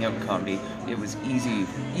 starting out in comedy, it was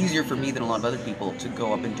easier for me than a lot of other people to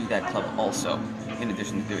go up and do that club also, in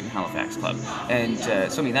addition to doing Halifax Club. And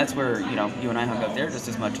so, I mean, that's where, you know, you and I hung out there just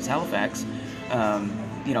as much as Halifax,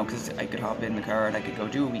 you know, because I could hop in the car and I could go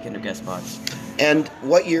do a weekend of guest spots. And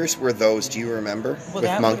what years were those, do you remember, with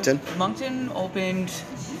Moncton? Moncton opened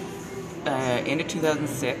end of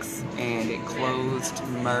 2006, and it closed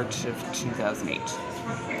March of 2008.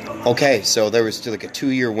 Okay, so there was like a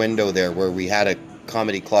 2-year window there where we had a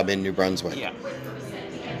comedy club in New Brunswick. Yeah.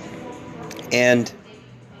 And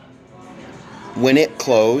when it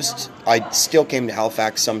closed, I still came to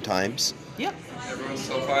Halifax sometimes. Yep. Everyone's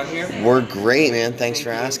so fine here? We're great, man. Thanks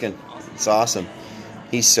for asking. It's awesome.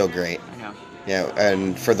 He's so great. I know. Yeah,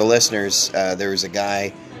 and for the listeners, there was a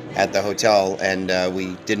guy at the hotel, and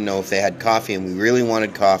we didn't know if they had coffee, and we really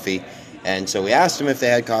wanted coffee. And so we asked them if they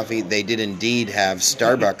had coffee. They did indeed have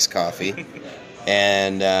Starbucks coffee,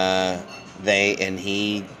 and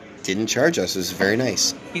he didn't charge us. It was very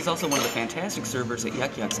nice. He's also one of the fantastic servers at Yuck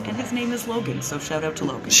Yucks, and his name is Logan, so shout out to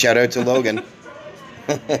Logan. Shout out to Logan.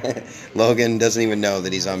 Logan doesn't even know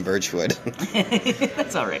that he's on Birchwood.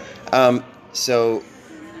 That's all right. So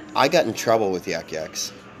I got in trouble with Yuck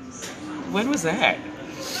Yucks. When was that?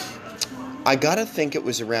 I gotta think it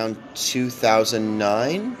was around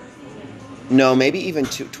 2009. No, maybe even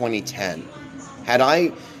 2010.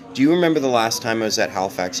 Do you remember the last time I was at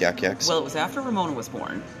Halifax Yuck Yucks? Well, it was after Ramona was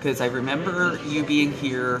born, because I remember you being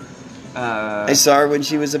here. I saw her when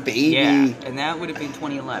she was a baby. Yeah, and that would have been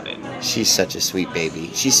 2011. She's such a sweet baby.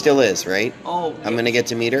 She still is, right? Oh, I'm gonna get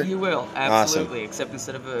to meet her? You will, absolutely. Awesome. Except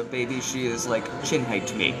instead of a baby, she is like chin height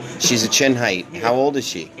to me. She's a chin height. How old is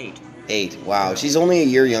she? 8. Wow, she's only a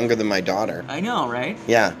year younger than my daughter. I know, right?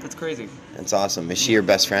 Yeah. That's crazy. That's awesome. Is she your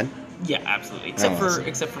best friend? Yeah, absolutely.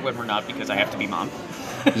 Except for when we're not, because I have to be mom.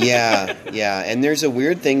 Yeah. And there's a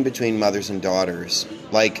weird thing between mothers and daughters.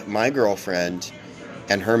 Like, my girlfriend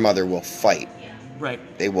and her mother will fight. Right.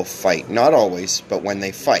 They will fight. Not always, but when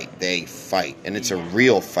they fight. And it's a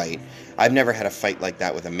real fight. I've never had a fight like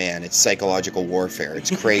that with a man. It's psychological warfare.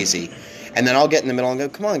 It's crazy. And then I'll get in the middle and go,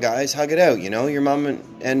 come on, guys, hug it out. You know, your mom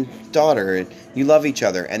and daughter, you love each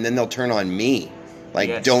other. And then they'll turn on me. Like,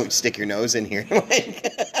 yes. Don't stick your nose in here.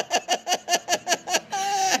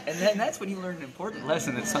 And then that's when you learn an important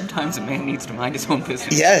lesson that sometimes a man needs to mind his own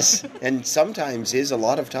business. Yes, and sometimes is a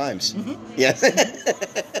lot of times. Mm-hmm. Yes.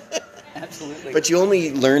 Absolutely. But you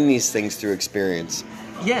only learn these things through experience.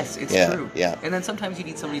 Yes, it's true. Yeah. And then sometimes you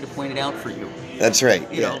need somebody to point it out for you. That's right.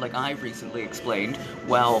 You know, like I recently explained,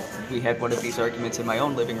 well, we had one of these arguments in my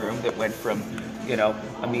own living room that went from, you know,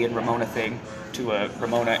 a me and Ramona thing to a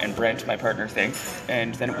Ramona and Brent, my partner thing,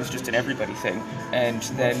 and then it was just an everybody thing. And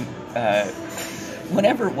then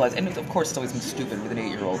whenever it was, and of course it's always been stupid with an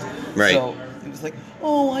 8-year-old. Right. So it was like,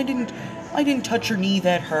 oh, I didn't touch her knee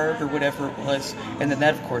that hard or whatever it was. And then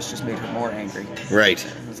that, of course, just made her more angry. Right.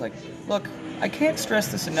 It was like, look, I can't stress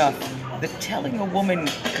this enough, that telling a woman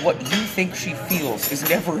what you think she feels is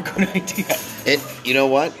never a good idea. You know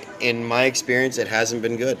what? In my experience, it hasn't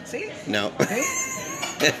been good. See? No. See?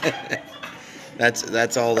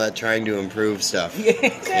 That's all that trying to improve stuff. Yeah,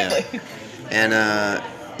 exactly.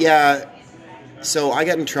 Yeah. And, so I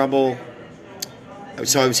got in trouble.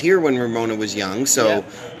 So I was here when Ramona was young, so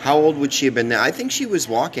how old would she have been now? I think she was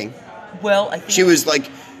walking. Well, I think... She was, like,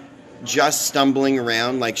 just stumbling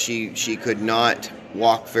around, like she could not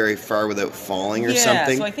walk very far without falling or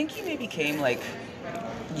something. Yeah, so I think you maybe came, like...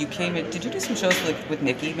 You came in... Did you do some shows with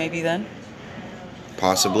Nikki, maybe, then?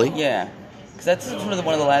 Possibly. Yeah. Because that's one of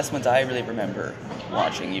the last ones I really remember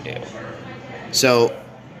watching you do. So,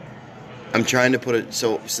 I'm trying to put it...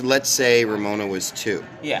 So let's say Ramona was 2.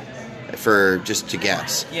 Yeah. Just to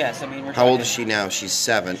guess. Yes, I mean... How old is she now? She's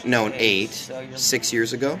 7. No, 8. So 6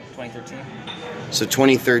 years ago? 2013. So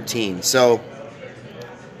 2013. So,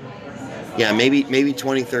 yeah, maybe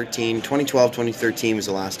 2013. 2012, 2013 was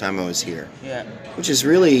the last time I was here. Yeah. Which is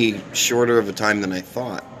really shorter of a time than I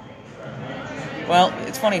thought. Well,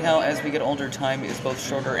 it's funny how as we get older, time is both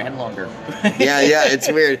shorter and longer. yeah,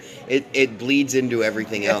 it's weird. It bleeds into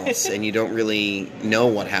everything else, and you don't really know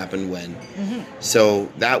what happened when. Mm-hmm.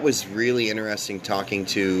 So that was really interesting talking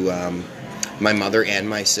to my mother and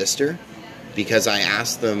my sister, because I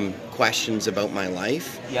asked them questions about my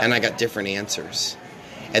life, and I got different answers.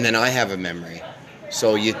 And then I have a memory.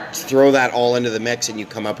 So you throw that all into the mix and you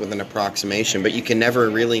come up with an approximation, but you can never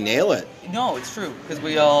really nail it. No, it's true, because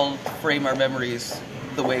we all frame our memories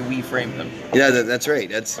the way we frame them. Yeah, that's right.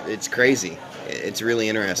 It's crazy. It's really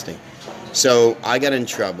interesting. So I got in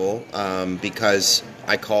trouble because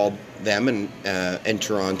I called them in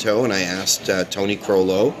Toronto, and I asked Tony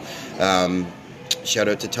Crollo, shout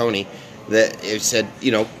out to Tony, that it said,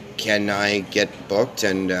 can I get booked?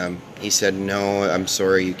 And he said, no, I'm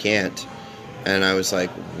sorry, you can't. And I was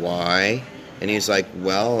like, why? And he was like,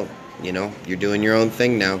 well, you're doing your own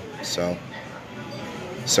thing now, so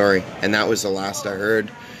sorry. And that was the last I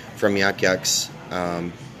heard from Yuk Yuk's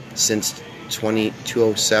since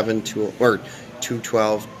 2007 or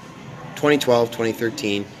 2012,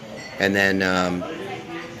 2013. And then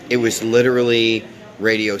it was literally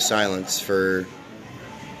radio silence for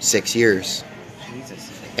 6 years. Jesus.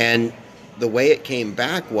 And the way it came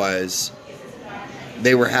back was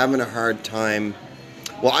they were having a hard time.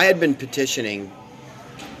 Well, I had been petitioning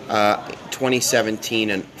 2017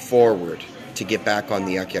 and forward to get back on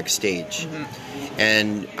the Yuk Yuk stage. Mm-hmm.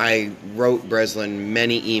 And I wrote Breslin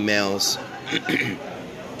many emails,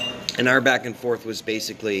 and our back and forth was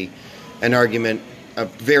basically an argument, a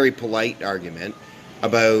very polite argument,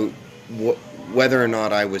 about whether or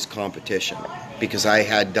not I was competition, because I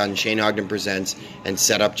had done Shane Ogden Presents and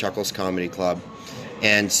set up Chuckles Comedy Club.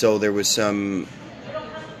 And so there was some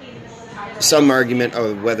argument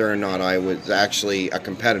of whether or not I was actually a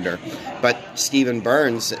competitor. But Stephen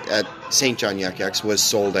Barnes at St. John Yuk Yuk's was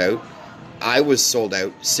sold out. I was sold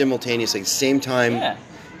out simultaneously, same time,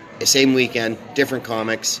 same weekend, different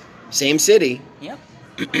comics, same city. Yep.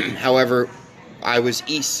 However, I was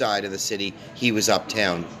east side of the city, he was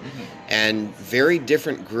uptown. Mm-hmm. And very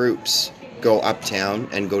different groups go uptown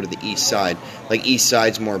and go to the east side. Like east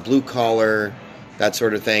side's more blue collar, that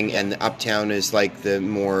sort of thing, and the uptown is like the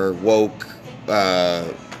more woke,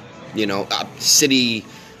 city,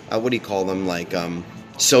 what do you call them, like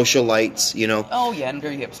socialites, Oh yeah, and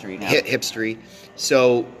very hipstery now. Hipstery.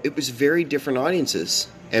 So it was very different audiences,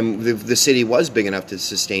 and the city was big enough to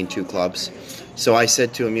sustain two clubs. So I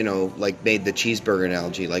said to him, made the cheeseburger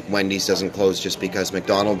analogy, like Wendy's doesn't close just because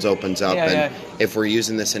McDonald's opens up. If we're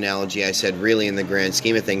using this analogy, I said, really, in the grand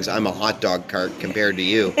scheme of things, I'm a hot dog cart compared to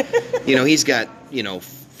you. He's got,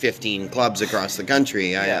 15 clubs across the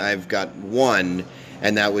country. I've got one,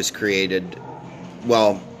 and that was created,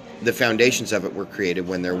 the foundations of it were created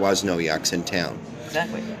when there was no Yucks in town.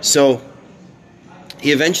 Exactly. So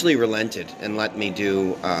he eventually relented and let me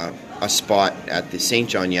do a spot at the St.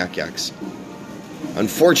 John Yuk Yuk's.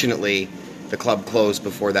 Unfortunately, the club closed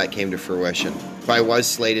before that came to fruition. But I was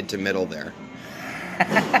slated to middle there.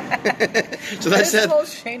 So that's the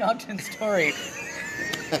most Shane Ogden story.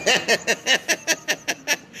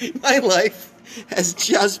 My life has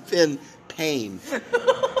just been pain.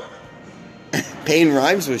 Pain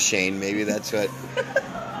rhymes with Shane, maybe that's what.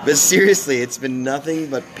 But seriously, it's been nothing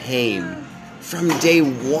but pain. From day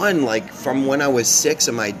one, like from when I was 6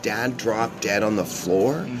 and my dad dropped dead on the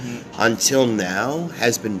floor, until now,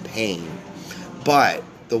 has been pain. But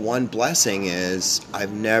the one blessing is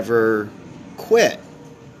I've never quit.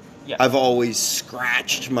 Yeah. I've always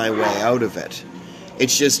scratched my way out of it.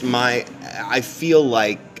 It's just I feel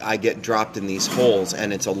like I get dropped in these holes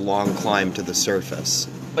and it's a long climb to the surface.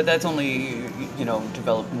 But that's only,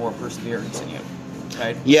 developed more perseverance in you,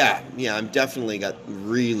 right? Yeah, I've definitely got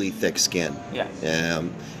really thick skin. Yeah.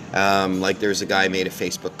 Like there's a guy made a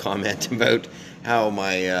Facebook comment about how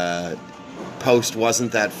my post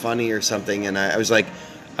wasn't that funny or something, and I was like,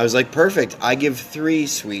 perfect. I give 3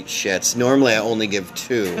 sweet shits. Normally I only give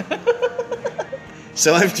 2.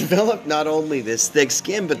 So I've developed not only this thick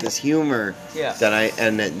skin, but this humor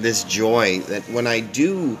and this joy that when I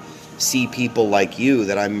do see people like you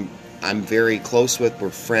that I'm very close with, we're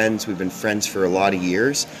friends, we've been friends for a lot of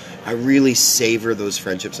years, I really savor those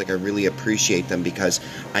friendships. Like I really appreciate them because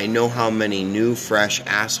I know how many new, fresh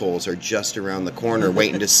assholes are just around the corner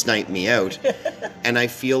waiting to snipe me out. And I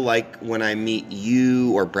feel like when I meet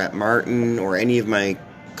you or Brett Martin or any of my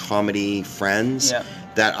comedy friends,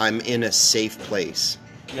 that I'm in a safe place.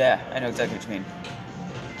 Yeah, I know exactly what you mean.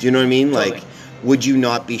 Do you know what I mean? Totally. Like, would you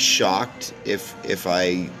not be shocked if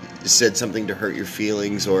I said something to hurt your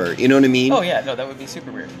feelings, or you know what I mean? Oh yeah, no, that would be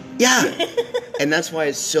super weird. Yeah. And that's why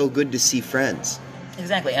it's so good to see friends.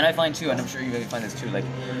 Exactly, and I find too, and I'm sure you maybe find this too, like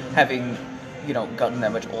having, gotten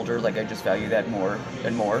that much older, like I just value that more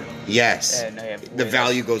and more. Yes. And I have the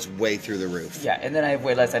value goes way through the roof. Yeah, and then I have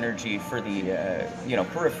way less energy for the,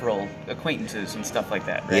 peripheral acquaintances and stuff like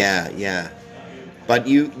that, right? Yeah. But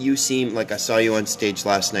you seem, like I saw you on stage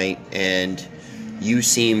last night, and you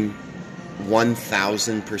seem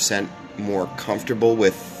 1,000% more comfortable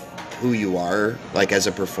with who you are, like as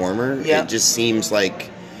a performer. Yeah. It just seems like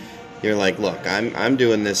you're like, look, I'm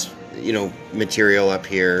doing this, material up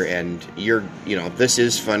here, and you're, this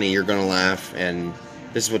is funny, you're gonna laugh, and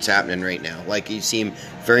this is what's happening right now. Like, you seem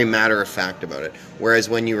very matter-of-fact about it. Whereas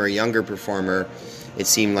when you were a younger performer, it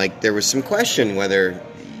seemed like there was some question whether,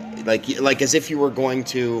 like as if you were going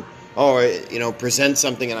to, present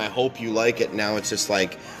something and I hope you like it. Now it's just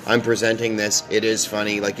like, I'm presenting this, it is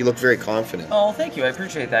funny. Like, you look very confident. Oh, thank you. I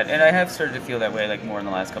appreciate that. And I have started to feel that way, like, more in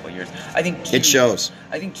the last couple of years. I think, too, it shows.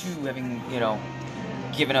 I think, too, having,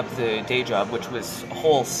 given up the day job, which was a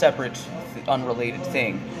whole separate, unrelated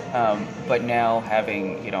thing, but now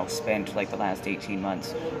having, spent, like, the last 18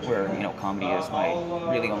 months where, comedy is my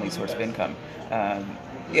really only source of income,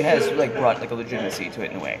 it has, like, brought, like, a legitimacy to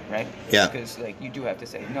it in a way, right? Yeah. Because, like, you do have to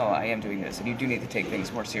say, no, I am doing this, and you do need to take things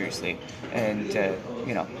more seriously, and,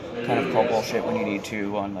 kind of call bullshit when you need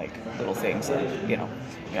to on, like, little things, like, you're not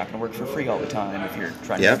going to work for free all the time if you're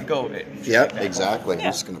trying to make a go of it. Yeah, exactly. Yeah.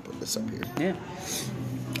 I'm just going to put this up here.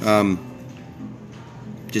 Yeah.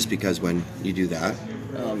 Just because when you do that.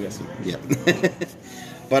 Oh, yes. Yeah.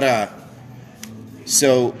 But,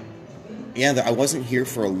 so... Yeah, I wasn't here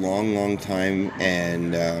for a long, long time,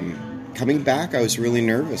 and coming back, I was really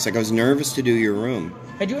nervous. Like, I was nervous to do your room.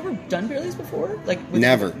 Had you ever done Bailey's before?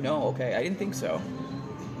 Never. No, okay, I didn't think so.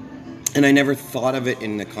 And I never thought of it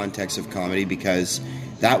in the context of comedy, because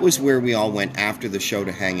that was where we all went after the show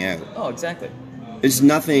to hang out. Oh, exactly. There's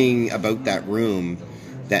nothing about that room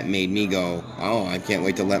that made me go, oh, I can't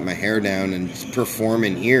wait to let my hair down and perform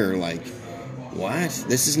in here, like... What?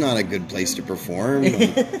 This is not a good place to perform.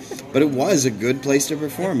 But it was a good place to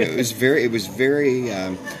perform. It was very,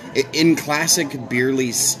 in classic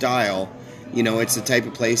Beerley's style, it's the type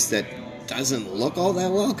of place that doesn't look all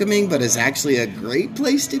that welcoming, but is actually a great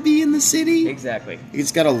place to be in the city. Exactly.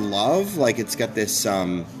 It's got a love, like it's got this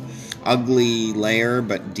ugly layer,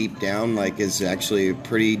 but deep down, like, is actually a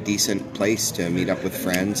pretty decent place to meet up with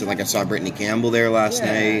friends. And like, I saw Brittany Campbell there last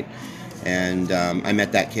night. And I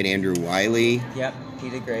met that kid, Andrew Wiley. Yep,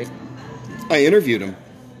 he did great. I interviewed him.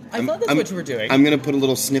 I thought that's what you were doing. I'm going to put a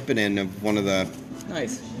little snippet in of one of the...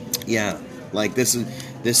 Nice. Yeah, like this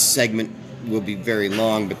segment will be very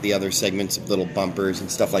long, but the other segments of little bumpers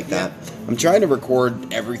and stuff like that. I'm trying to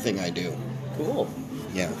record everything I do. Cool.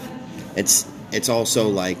 Yeah. It's also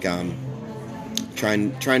like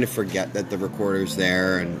trying to forget that the recorder's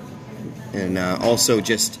there, and also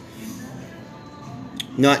just...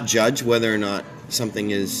 not judge whether or not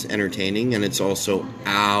something is entertaining, and it's also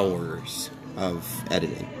hours of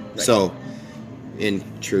editing. Right. So, in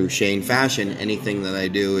true Shane fashion, anything that I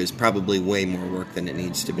do is probably way more work than it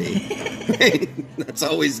needs to be. That's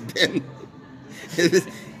always been.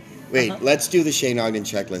 Wait, let's do the Shane Ogden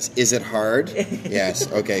checklist. Is it hard?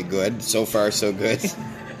 Yes. Okay, good. So far, so good.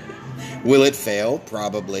 Will it fail?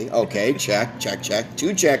 Probably. Okay, check.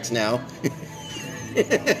 2 checks now.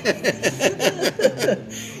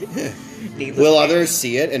 Will others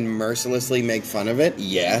see it and mercilessly make fun of it?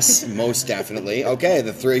 Yes, most definitely. Okay,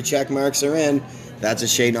 the 3 check marks are in. That's a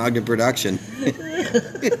Shane Ogden production.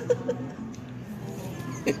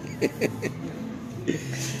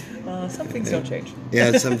 Some things don't change.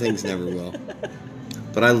 Yeah, some things never will.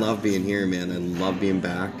 But I love being here, man. I love being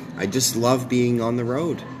back. I just love being on the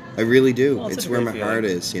road. I really do. Well, it's where my heart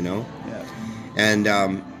is, Yeah. And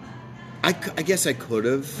I guess I could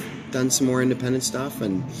have done some more independent stuff,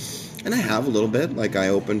 and I have a little bit. Like, I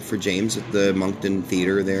opened for James at the Moncton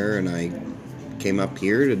Theatre there, and I came up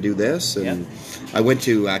here to do this, and I went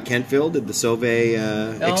to Kentville, did the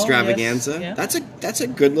Sauvé Extravaganza. Yes. Yeah. That's a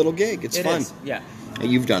good little gig. It's fun. Is. Yeah.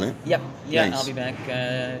 You've done it. Yep. Yeah, nice. I'll be back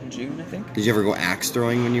in June, I think. Did you ever go axe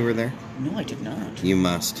throwing when you were there? No, I did not. You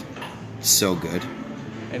must. So good.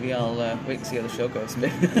 Maybe I'll wait and see how the show goes.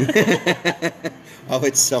 Oh,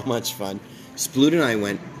 it's so much fun. Sploot and I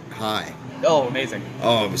went high. Oh, amazing.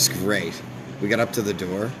 Oh, it was great. We got up to the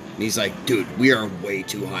door, and he's like, dude, we are way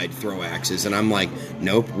too high to throw axes. And I'm like,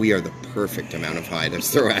 nope, we are the perfect amount of high to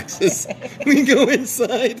throw axes. We go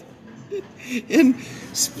inside, and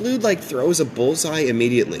Sploot, like, throws a bullseye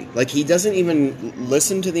immediately. Like, he doesn't even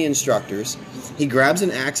listen to the instructors. He grabs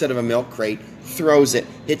an axe out of a milk crate, throws it,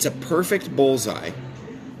 hits a perfect bullseye.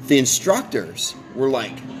 The instructors were,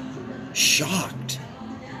 like, shocked.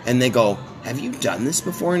 And they go, have you done this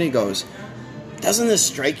before? And he goes, doesn't this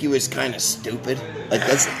strike you as kind of stupid? Like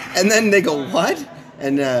that's, and then they go, what?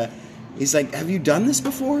 And he's like, have you done this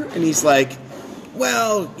before? And he's like,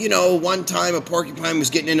 well, you know, one time a porcupine was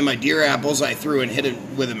getting into my deer apples. I threw and hit it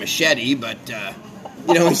with a machete, but,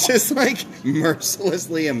 you know, it's just like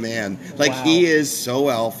mercilessly a man. Like, he is so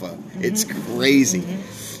alpha. It's crazy.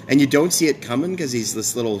 And you don't see it coming because he's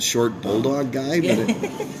this little short bulldog guy.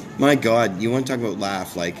 But my God, you want to talk about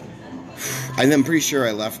laugh. Like, I'm pretty sure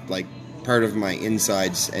I left, like, part of my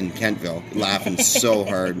insides in Kentville laughing so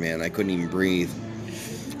hard, man. I couldn't even breathe.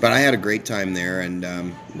 But I had a great time there. And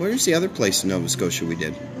where's the other place in Nova Scotia we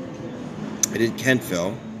did? I did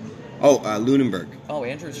Kentville. Oh, Lunenburg. Oh,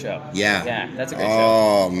 Andrew's show. Yeah. Yeah, that's a great show.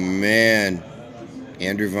 Oh, man.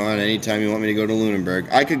 Andrew Vaughn, anytime you want me to go to Lunenburg.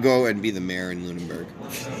 I could go and be the mayor in Lunenburg.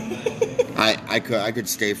 I could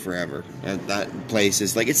stay forever. That place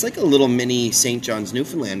is like, it's like a little mini St. John's,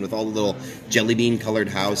 Newfoundland, with all the little jelly bean colored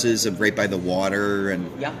houses right by the water. And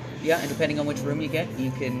yeah, and depending on which room you get, you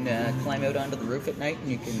can climb out onto the roof at night and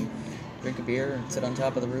you can drink a beer and sit on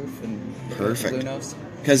top of the roof and perfect. Blue Nose.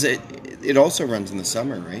 Because it also runs in the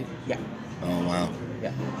summer, right? Yeah. Oh, wow.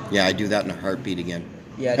 Yeah. Yeah, I do that in a heartbeat again.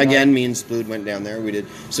 Yeah. Again, me and Splood went down there. We did.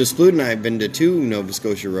 So Splood and I have been to 2 Nova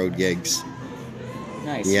Scotia road gigs.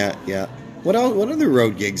 Nice. Yeah, yeah. What other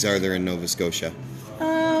road gigs are there in Nova Scotia?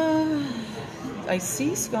 I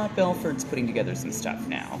see Scott Belford's putting together some stuff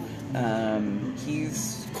now.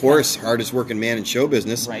 He's... Of course, hardest working man in show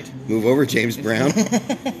business. Right. Move over, James Brown.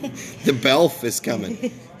 The Belf is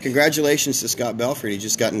coming. Congratulations to Scott Belford. He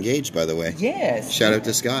just got engaged, by the way. Yes. Shout out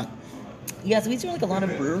to Scott. Yeah, so he's doing like a lot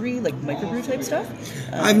of brewery, like microbrew type stuff.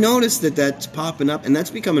 I've noticed that's popping up, and that's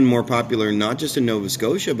becoming more popular not just in Nova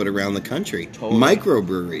Scotia, but around the country. Totally.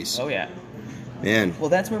 Microbreweries. Oh, yeah. Man. Well,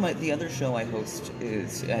 that's where the other show I host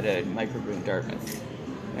is at a microbrew in Dartmouth.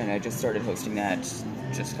 And I just started hosting that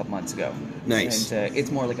just a couple months ago. Nice. And it's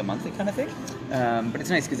more like a monthly kind of thing. But it's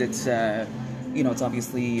nice because it's, it's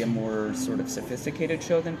obviously a more sort of sophisticated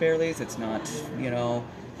show than Barely's. It's not,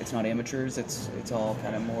 it's not amateurs. It's all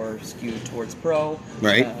kind of more skewed towards pro.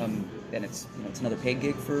 Right. And it's another paid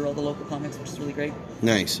gig for all the local comics, which is really great.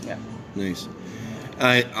 Nice. Yeah. Nice.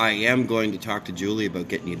 I am going to talk to Julie about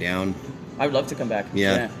getting you down. I would love to come back.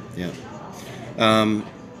 Yeah.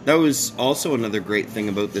 That was also another great thing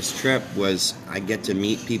about this trip was I get to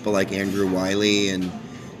meet people like Andrew Wiley and,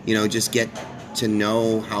 just get to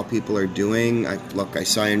know how people are doing. I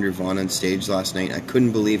saw Andrew Vaughn on stage last night. I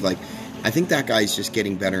couldn't believe, I think that guy's just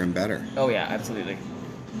getting better and better. Oh, yeah, absolutely.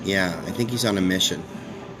 Yeah, I think he's on a mission.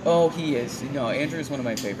 Oh, he is. Andrew's one of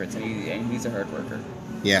my favorites, and he's a hard worker.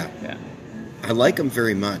 Yeah. Yeah. I like him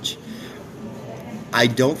very much. I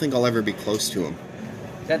don't think I'll ever be close to him.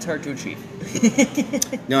 That's hard to achieve.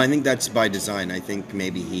 No, I think that's by design. I think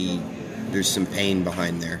maybe there's some pain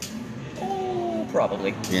behind there. Oh,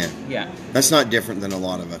 probably. Yeah. Yeah. That's not different than a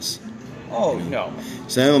lot of us. Oh, no.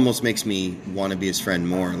 So that almost makes me want to be his friend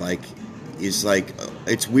more.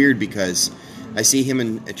 It's weird because I see him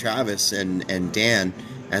and Travis and Dan,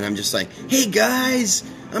 and I'm just like, hey guys,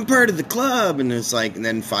 I'm part of the club. And it's like, and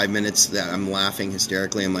then 5 minutes that I'm laughing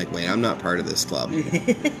hysterically. I'm like, wait, I'm not part of this club.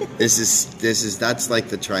 That's like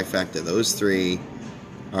the trifecta. Those three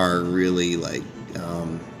are really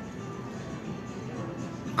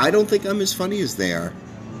I don't think I'm as funny as they are,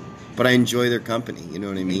 but I enjoy their company. You know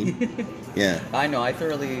what I mean? Yeah. I know. I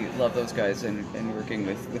thoroughly love those guys and working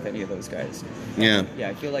with any of those guys. Yeah. Yeah,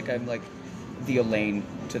 I feel like I'm like the Elaine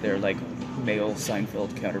to their male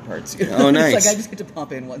Seinfeld counterparts. Oh, nice. It's I just get to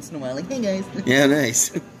pop in once in a while, hey guys. Yeah, nice.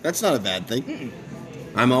 That's not a bad thing. Mm-mm.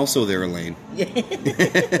 I'm also there, Elaine. Yeah.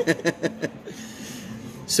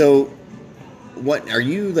 So, what are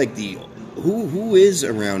you who is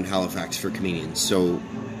around Halifax for comedians? So,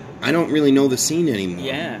 I don't really know the scene anymore.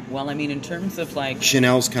 Yeah. Well, I mean, in terms of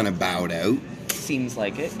Chanel's kind of bowed out. Seems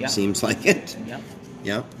like it. Yeah. Seems like it. Yeah.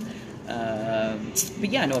 Yeah. But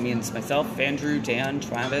yeah, no, I mean, it's myself, Andrew, Dan,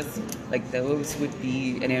 Travis, those would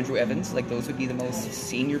be, and Andrew Evans, those would be the most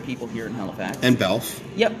senior people here in Halifax. And Belf.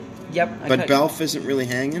 Yep. But Belf isn't really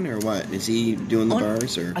hanging, or what? Is he doing the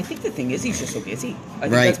bars, or? I think the thing is, he's just so busy. I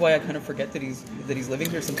think that's why I kind of forget that he's living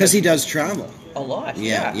here sometimes. Because he does travel. A lot.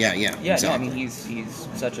 Yeah. Yeah, exactly. no, I mean, he's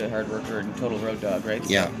such a hard worker and total road dog, right?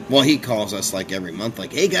 Yeah. So. Well, he calls us every month,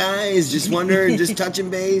 hey guys, just wondering, just touching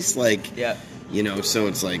base, Yeah. So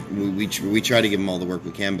it's we try to give him all the work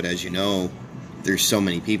we can, but as you know, there's so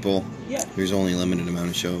many people. Yeah. There's only a limited amount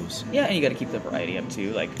of shows. Yeah, and you got to keep the variety up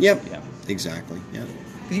too. Yep. Yeah. Exactly. Yeah.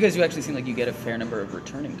 Because you guys do actually seem like you get a fair number of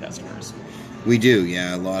returning customers. We do,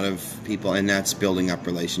 yeah. A lot of people, and that's building up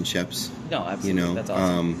relationships. No, absolutely. That's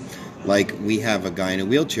awesome. Like, we have a guy in a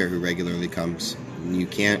wheelchair who regularly comes. You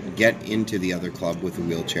can't get into the other club with a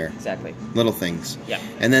wheelchair. Exactly. Little things. Yeah.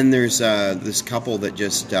 And then there's this couple that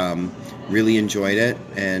just really enjoyed it,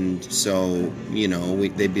 and so, you know,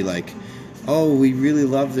 they'd be like, oh, we really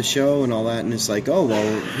love the show and all that, and it's like, oh,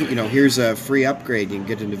 well, you know, here's a free upgrade. You can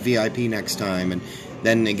get into VIP next time, and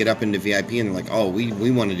then they get up into VIP, and they're like, oh,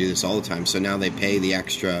 we want to do this all the time. So now they pay the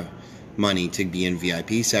extra money to be in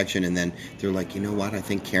VIP section, and then they're like, you know what, I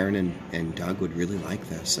think Karen and Doug would really like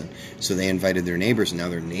this, and so they invited their neighbors, and now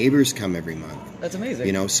their neighbors come every month. That's amazing.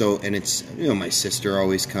 You know, so, and it's, you know, my sister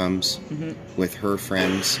always comes with her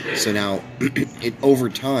friends, so now over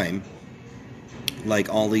time,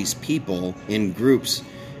 like, all these people in groups,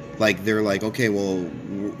 like, they're like, okay, well,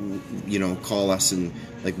 you know, call us, and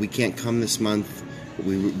like, we can't come this month,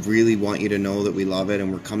 we really want you to know that we love it,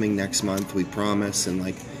 and we're coming next month, we promise, and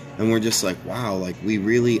like, and we're just like, wow, like, we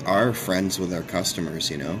really are friends with our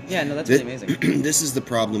customers, you know? Yeah, no, that's really amazing. This is the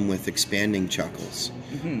problem with expanding Chuckles,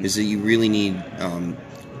 is that you really need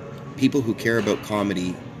people who care about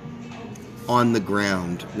comedy on the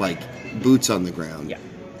ground, like, boots on the ground. Yeah.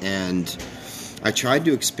 And I tried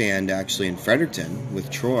to expand, actually, in Fredericton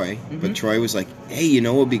with Troy, but Troy was like, hey, you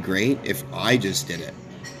know what would be great if I just did it?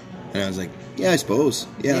 And I was like, yeah, I suppose.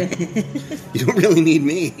 Yeah. You don't really need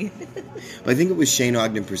me. But I think it was Shane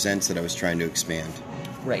Ogden Presents that I was trying to expand.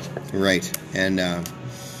 Right. Right. And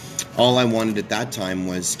all I wanted at that time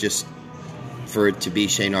was just for it to be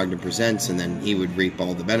Shane Ogden Presents, and then he would reap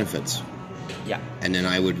all the benefits. Yeah. And then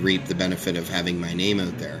I would reap the benefit of having my name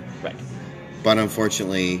out there. Right. But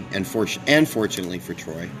unfortunately, and fortunately for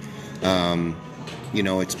Troy, you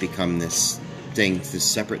know, it's become this thing, this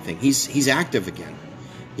separate thing. He's active again.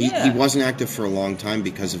 He wasn't active for a long time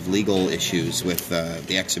because of legal issues with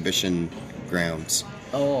the exhibition grounds.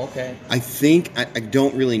 Oh, okay. I think, I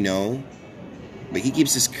don't really know, but he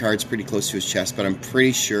keeps his cards pretty close to his chest, but I'm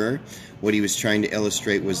pretty sure what he was trying to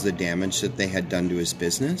illustrate was the damage that they had done to his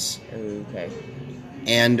business. Okay.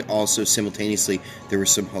 And also, simultaneously, there were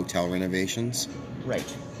some hotel renovations. Right.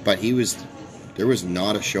 But there was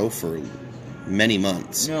not a show for many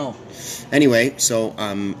months. No. Anyway, so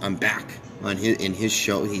I'm back in his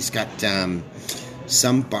show. He's got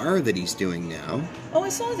some bar that he's doing now. Oh, I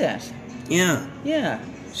saw that. Yeah. Yeah.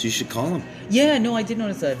 So you should call him. Yeah, no, I did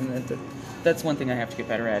notice that. And that's one thing I have to get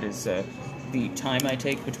better at is the time I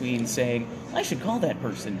take between saying, I should call that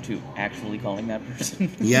person, to actually calling that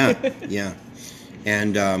person. Yeah, yeah.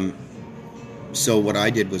 And so what I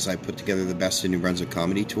did was I put together the Best of New Brunswick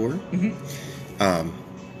Comedy Tour.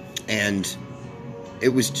 And it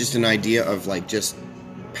was just an idea of, like, just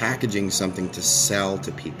packaging something to sell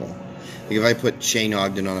to people. Like, if I put Shane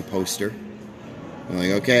Ogden on a poster, I'm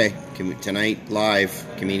like, okay, tonight live,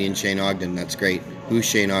 comedian Shane Ogden, that's great. Who's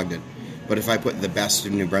Shane Ogden? But if I put the Best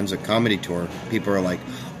of New Brunswick Comedy Tour, people are like,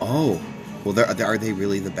 oh, well, are they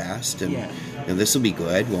really the best? And, this will be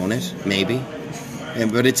good, won't it? Maybe.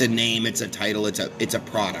 But it's a name, it's a title, it's a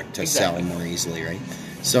product to sell more easily, right?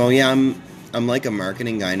 So yeah, I'm like a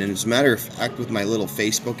marketing guy, and as a matter of fact, with my little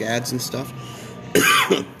Facebook ads and stuff,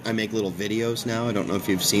 I make little videos now. I don't know if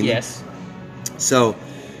you've seen them. Yes. So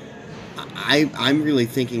I'm really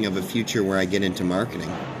thinking of a future where I get into marketing,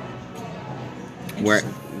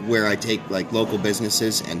 where I take, like, local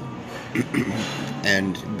businesses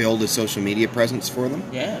and build a social media presence for them.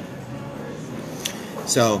 Yeah.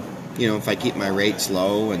 So, you know, if I keep my rates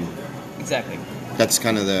low, and exactly, that's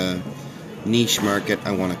kind of the niche market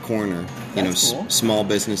I want to corner. You know, cool. Small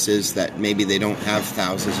businesses that maybe they don't have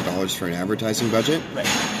thousands of dollars for an advertising budget, right?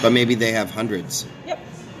 But maybe they have hundreds. Yep.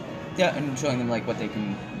 Yeah, and showing them, like, what they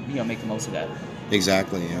can, you know, make the most of that.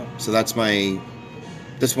 Exactly. Yeah. So that's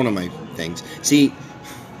one of my things. See,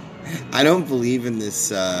 I don't believe in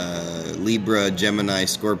this Libra, Gemini,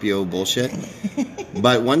 Scorpio bullshit.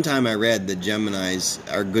 But one time I read that Geminis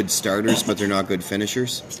are good starters, but they're not good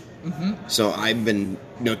finishers. So I've been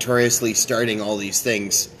notoriously starting all these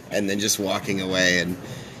things and then just walking away. And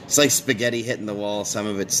it's like spaghetti hitting the wall. Some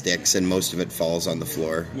of it sticks and most of it falls on the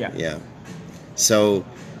floor. Yeah. Yeah. So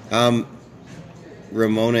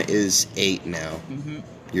Ramona is 8 now.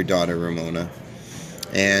 Your daughter, Ramona.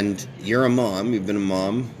 And you're a mom. You've been a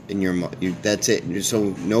mom, and that's it.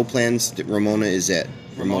 So no plans. Ramona is it.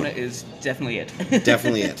 Ramona is definitely it.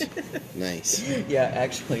 Definitely it. Nice. Yeah,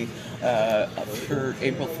 actually, for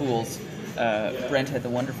April Fool's, Brent had the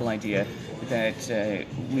wonderful idea that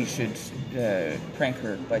we should prank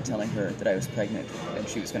her by telling her that I was pregnant and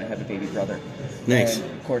she was going to have a baby brother. Nice.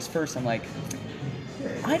 And of course, first I'm like,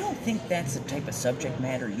 I don't think that's the type of subject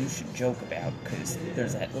matter you should joke about, because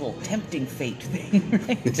there's that little tempting fate thing,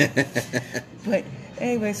 right? But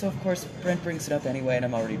anyway, so of course Brent brings it up anyway, and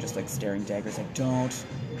I'm already just like staring daggers, like,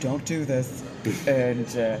 don't do this. And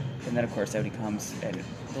then of course out he comes, and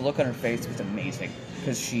the look on her face was amazing,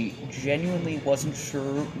 because she genuinely wasn't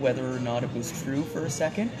sure whether or not it was true for a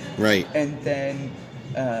second. Right. And then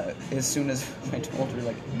as soon as I told her,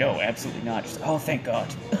 like, no, absolutely not, she's like, oh, thank God.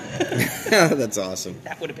 That's awesome.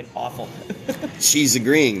 That would have been awful. She's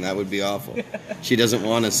agreeing that would be awful. She doesn't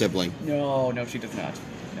want a sibling. No, she does not.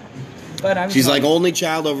 No. But she's like, only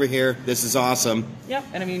child over here. This is awesome. Yeah,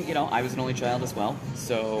 and I mean, I was an only child as well.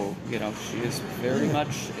 So, she is very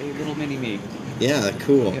much a little mini-me. Yeah,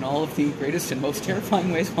 cool. In all of the greatest and most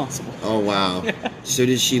terrifying ways possible. Oh, wow. So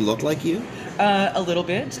does she look like you? A little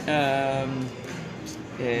bit.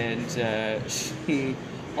 And she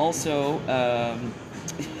also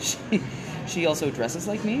she also dresses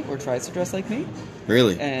like me, or tries to dress like me.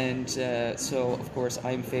 Really? And so, of course,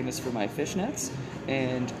 I'm famous for my fishnets.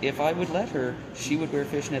 And if I would let her, she would wear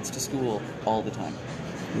fishnets to school all the time.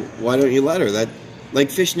 Why don't you let her? That, like,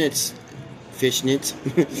 fishnets,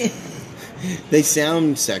 they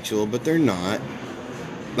sound sexual, but they're not.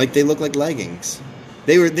 Like, they look like leggings.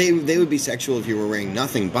 They would be sexual if you were wearing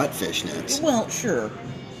nothing but fishnets. Well, sure.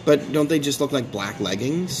 But don't they just look like black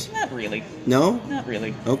leggings? Not really. No? Not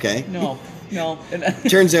really. Okay. No.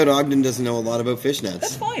 Turns out Ogden doesn't know a lot about fishnets.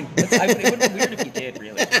 That's fine. It would be weird if he did,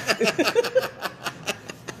 really.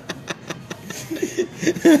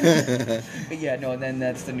 But yeah, no, and then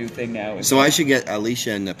that's the new thing now. So I should get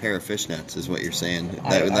Alicia and a pair of fishnets, is what you're saying.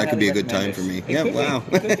 That could be a good time for me. Yeah, wow.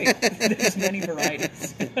 It could be. There's many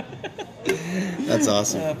varieties. That's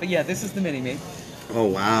awesome. But yeah, this is the mini-me. Oh,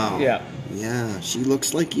 wow. Yeah. Yeah, she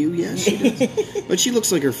looks like you. Yeah, she does. But she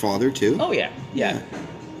looks like her father, too. Oh, yeah. Yeah,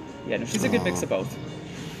 no, she's a good mix of both.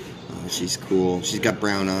 Oh, she's cool. She's got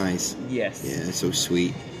brown eyes. Yes. Yeah, so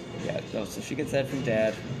sweet. Yeah, so she gets that from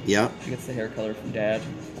Dad. Yeah. She gets the hair color from Dad.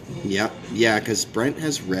 Yeah, because Brent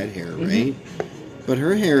has red hair, right? Mm-hmm. But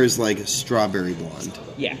her hair is like a strawberry blonde.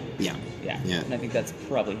 Yeah. Yeah. And I think that's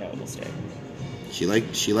probably how it will stay. She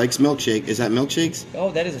likes milkshake. Is that milkshakes?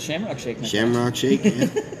 Oh, that is a Shamrock Shake. Shamrock Shake.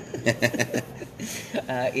 Yeah.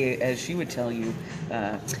 As she would tell you,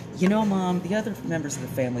 Mom, the other members of the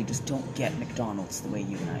family just don't get McDonald's the way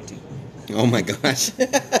you and I do. Oh my gosh.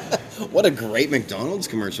 What a great McDonald's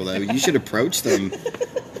commercial, though. You should approach them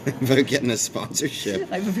about getting a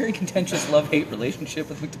sponsorship. I have a very contentious love-hate relationship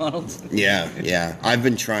with McDonald's. Yeah. I've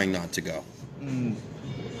been trying not to go.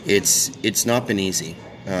 It's not been easy.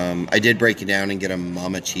 I did break it down and get a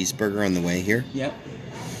Mama cheeseburger on the way here. Yep.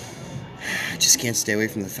 I just can't stay away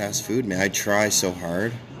from the fast food, man. I try so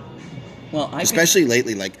hard. Well, especially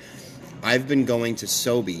lately, like, I've been going to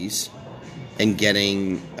Sobeys and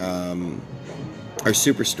getting our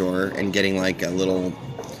Superstore and getting like a little,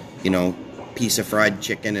 piece of fried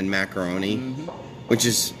chicken and macaroni, which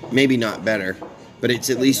is maybe not better, but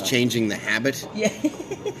it's at least changing the habit. Yeah.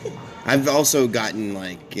 I've also gotten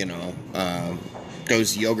like,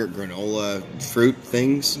 those yogurt granola fruit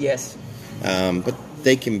things. Yes. But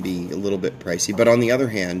they can be a little bit pricey. But on the other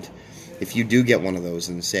hand, if you do get one of those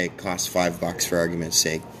and say it costs $5 for argument's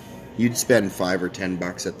sake, you'd spend $5 or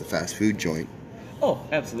 $10 at the fast food joint. Oh,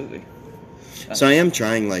 absolutely. So I am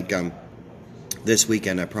trying, like, this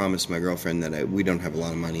weekend I promised my girlfriend that we don't have a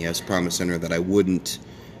lot of money. I was promising her that I wouldn't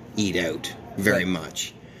eat out very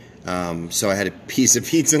much. So I had a piece of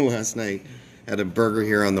pizza last night, had a burger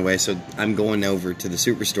here on the way, so I'm going over to the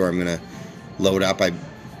Superstore. I'm going to load up. I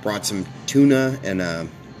brought some tuna and,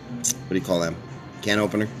 what do you call them? Can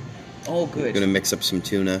opener. Oh, good. I'm going to mix up some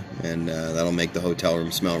tuna, and that'll make the hotel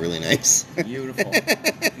room smell really nice. Beautiful.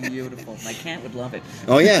 Beautiful. My cat would love it.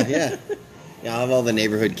 Oh, yeah. Yeah, I'll have all the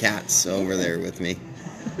neighborhood cats over there with me.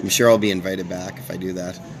 I'm sure I'll be invited back if I do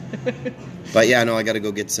that. But, yeah, no, I got to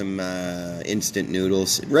go get some instant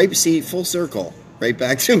noodles. Right, see, full circle. Right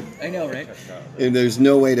back to... I know, right? And there's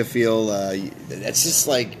no way to feel... it's just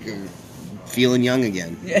like feeling young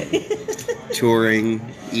again. Touring,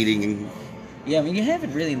 eating... Yeah, I mean, you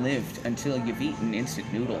haven't really lived until you've eaten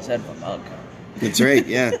instant noodles out of a mug. That's right,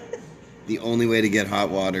 yeah. The only way to get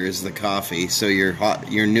hot water is the coffee, so your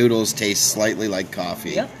noodles taste slightly like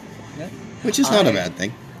coffee. Yep. Which is not a bad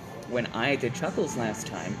thing. When I did Chuckles last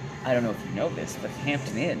time, I don't know if you know this, but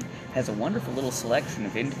Hampton Inn has a wonderful little selection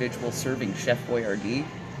of individual serving Chef Boyardee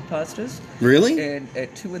pastas. Really? And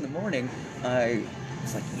at 2 in the morning, I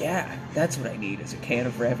was like, yeah, that's what I need, is a can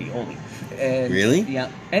of ravioli. And, really? Yeah.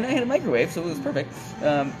 And I had a microwave, so it was perfect.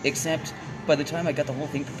 by the time I got the whole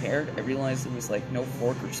thing prepared, I realized there was like no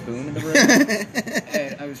fork or spoon in the room.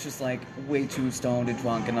 And I was just like way too stoned and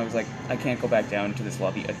drunk, and I was like, I can't go back down to this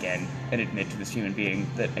lobby again and admit to this human being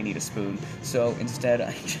that I need a spoon. So instead,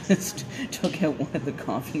 I just took out one of the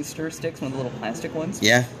coffee stir sticks, one of the little plastic ones.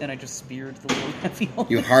 Yeah. And I just speared the little ravioli.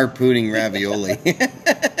 You harpooning ravioli.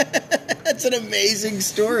 That's an amazing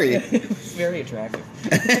story. It was very attractive.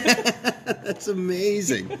 That's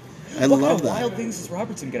amazing. I what love kind of that. wild things does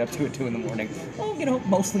Robertson get up to at 2 in the morning? Well,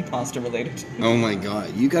 mostly pasta related. Oh my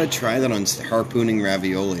god, you gotta try that on harpooning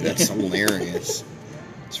ravioli. That's hilarious.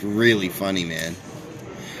 It's really funny, man.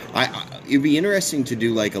 It'd be interesting to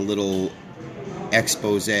do like a little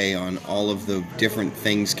expose on all of the different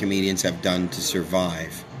things comedians have done to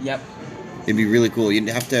survive. Yep. It'd be really cool. You'd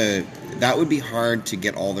have to. That would be hard to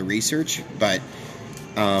get all the research, but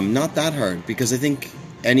not that hard, because I think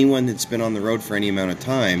anyone that's been on the road for any amount of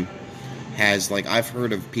time has, like, I've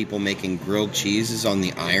heard of people making grilled cheeses on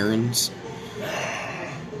the irons.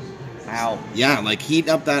 Wow. Yeah, like heat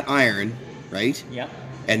up that iron, right? Yep.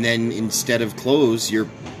 And then instead of clothes, you're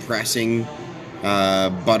pressing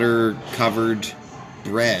butter-covered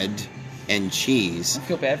bread and cheese. I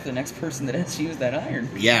feel bad for the next person that has to use that iron.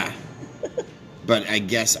 Yeah. But I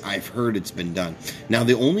guess I've heard it's been done. Now,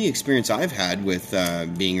 the only experience I've had with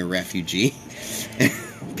being a refugee,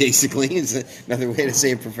 basically, is another way to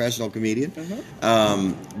say a professional comedian,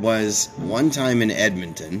 was one time in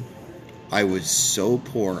Edmonton. I was so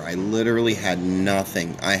poor. I literally had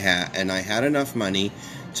nothing. I had enough money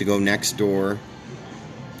to go next door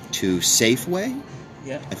to Safeway.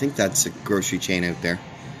 Yeah. I think that's a grocery chain out there.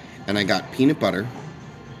 And I got peanut butter,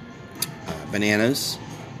 bananas,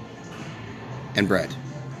 and bread.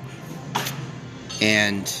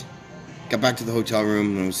 And got back to the hotel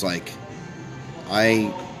room and was like,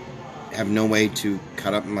 I have no way to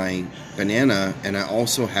cut up my banana, and I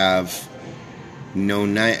also have no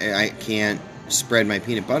knife. I can't spread my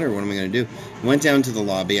peanut butter. What am I going to do? Went down to the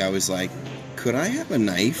lobby. I was like, could I have a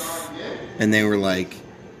knife? And they were like,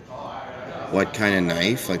 what kind of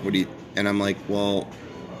knife? Like, what do you... And I'm like, well,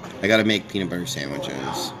 I got to make peanut butter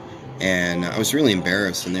sandwiches. And I was really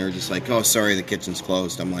embarrassed, and they were just like, oh, sorry, the kitchen's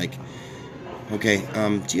closed. I'm like, okay,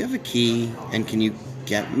 do you have a key, and can you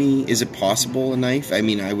get me, is it possible, a knife? I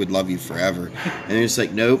mean, I would love you forever. And they're just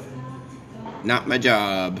like, nope, not my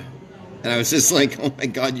job. And I was just like, oh my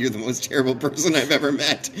god, you're the most terrible person I've ever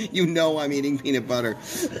met. You know I'm eating peanut butter.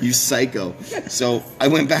 You psycho. So I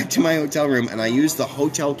went back to my hotel room, and I used the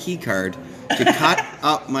hotel key card to cut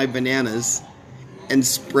up my bananas and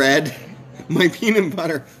spread my peanut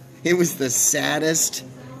butter. It was the saddest.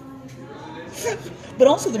 But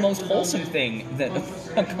also the most wholesome thing that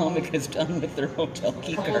a comic has done with their hotel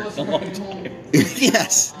key card in a long time.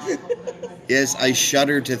 Yes. Yes, I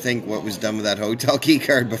shudder to think what was done with that hotel key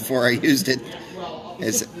card before I used it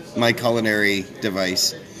as my culinary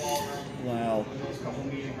device. Wow.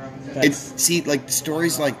 See, like,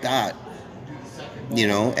 stories like that, you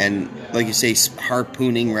know, and like you say,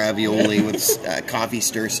 harpooning ravioli with coffee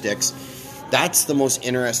stir sticks. That's the most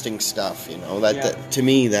interesting stuff, you know. That to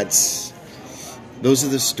me, those are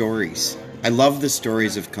the stories. I love the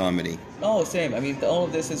stories of comedy. Oh, same. I mean, all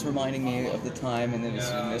of this is reminding me of the time in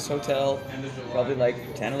this hotel, probably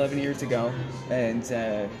like 10, 11 years ago. And do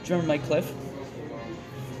you remember Mike Cliff?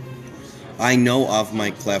 I know of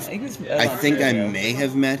Mike Cliff. I think I may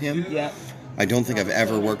have met him. Yeah. I don't think I've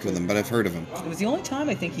ever worked with him, but I've heard of him. It was the only time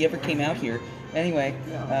I think he ever came out here. Anyway,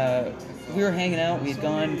 we were hanging out. We had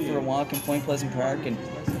gone for a walk in Point Pleasant Park, and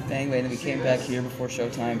anyway, then we came back here before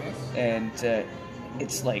showtime, and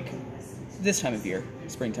it's like this time of year,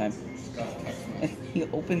 springtime. And he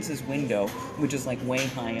opens his window, which is like way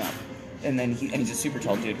high up, and then he's a super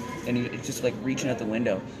tall dude, and he's just like reaching out the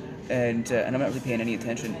window, and I'm not really paying any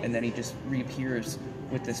attention, and then he just reappears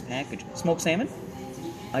with this package, smoked salmon.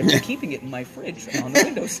 I've been keeping it in my fridge on the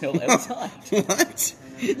windowsill outside. What?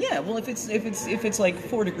 Yeah, well, if it's like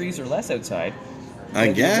 4 degrees or less outside,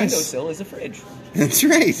 I guess the windowsill is a fridge. That's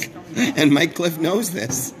right. And Mike Cliff knows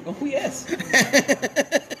this. Oh yes.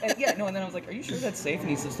 And then I was like, "Are you sure that's safe?" And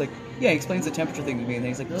he's just like, "Yeah." He explains the temperature thing to me, and then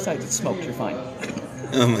he's like, "Besides, it's smoked. You're fine."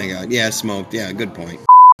 Oh my god. Yeah, smoked. Yeah, good point.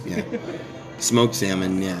 Yeah, smoked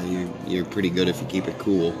salmon. Yeah, you're pretty good if you keep it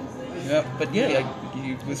cool. Yeah, but yeah,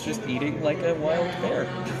 he was just eating like a wild bear.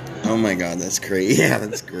 Oh my god, that's great. Yeah,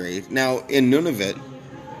 that's great. Now, in Nunavut,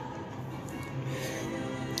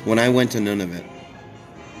 when I went to Nunavut,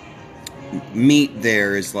 meat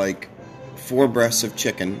there is like 4 breasts of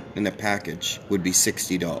chicken in a package would be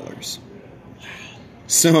 $60.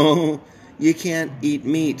 So, you can't eat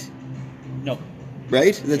meat. No.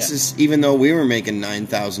 Right? That's just, even though we were making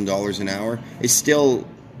 $9,000 an hour, it's still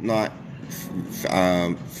not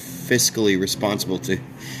fiscally responsible to.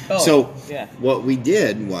 Oh, so yeah. what we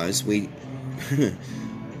did was we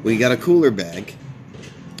got a cooler bag.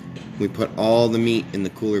 We put all the meat in the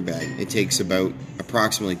cooler bag. It takes about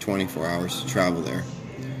approximately 24 hours to travel there.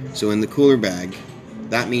 So in the cooler bag,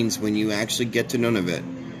 that means when you actually get to Nunavut,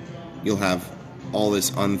 you'll have all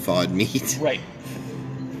this unthawed meat. Right.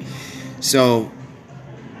 So,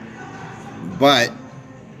 but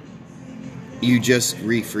you just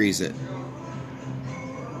refreeze it.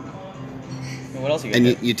 And what else you And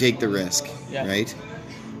gonna do? you take the risk, Yeah. right?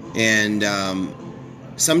 And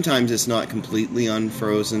sometimes it's not completely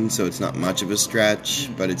unfrozen, so it's not much of a stretch,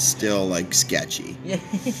 but it's still like sketchy. Yeah.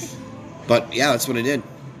 But yeah, that's what I did.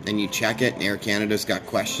 And you check it, and Air Canada's got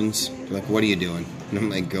questions. They're like, "What are you doing?" And I'm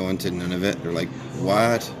like, "Going to Nunavut." They're like,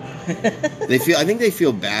 "What?" I think they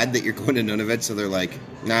feel bad that you're going to Nunavut, so they're like,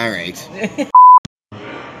 "All right."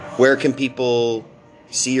 Where can people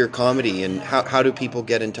see your comedy, and how do people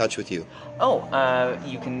get in touch with you? Oh,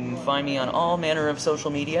 you can find me on all manner of social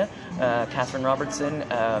media. Catherine Robertson.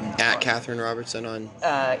 At Catherine Robertson on...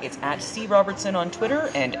 It's at C Robertson on Twitter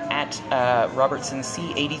and at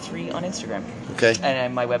RobertsonC83 on Instagram. Okay.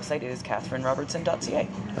 And my website is catherinerobertson.ca.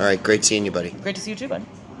 All right, great seeing you, buddy. Great to see you too, bud.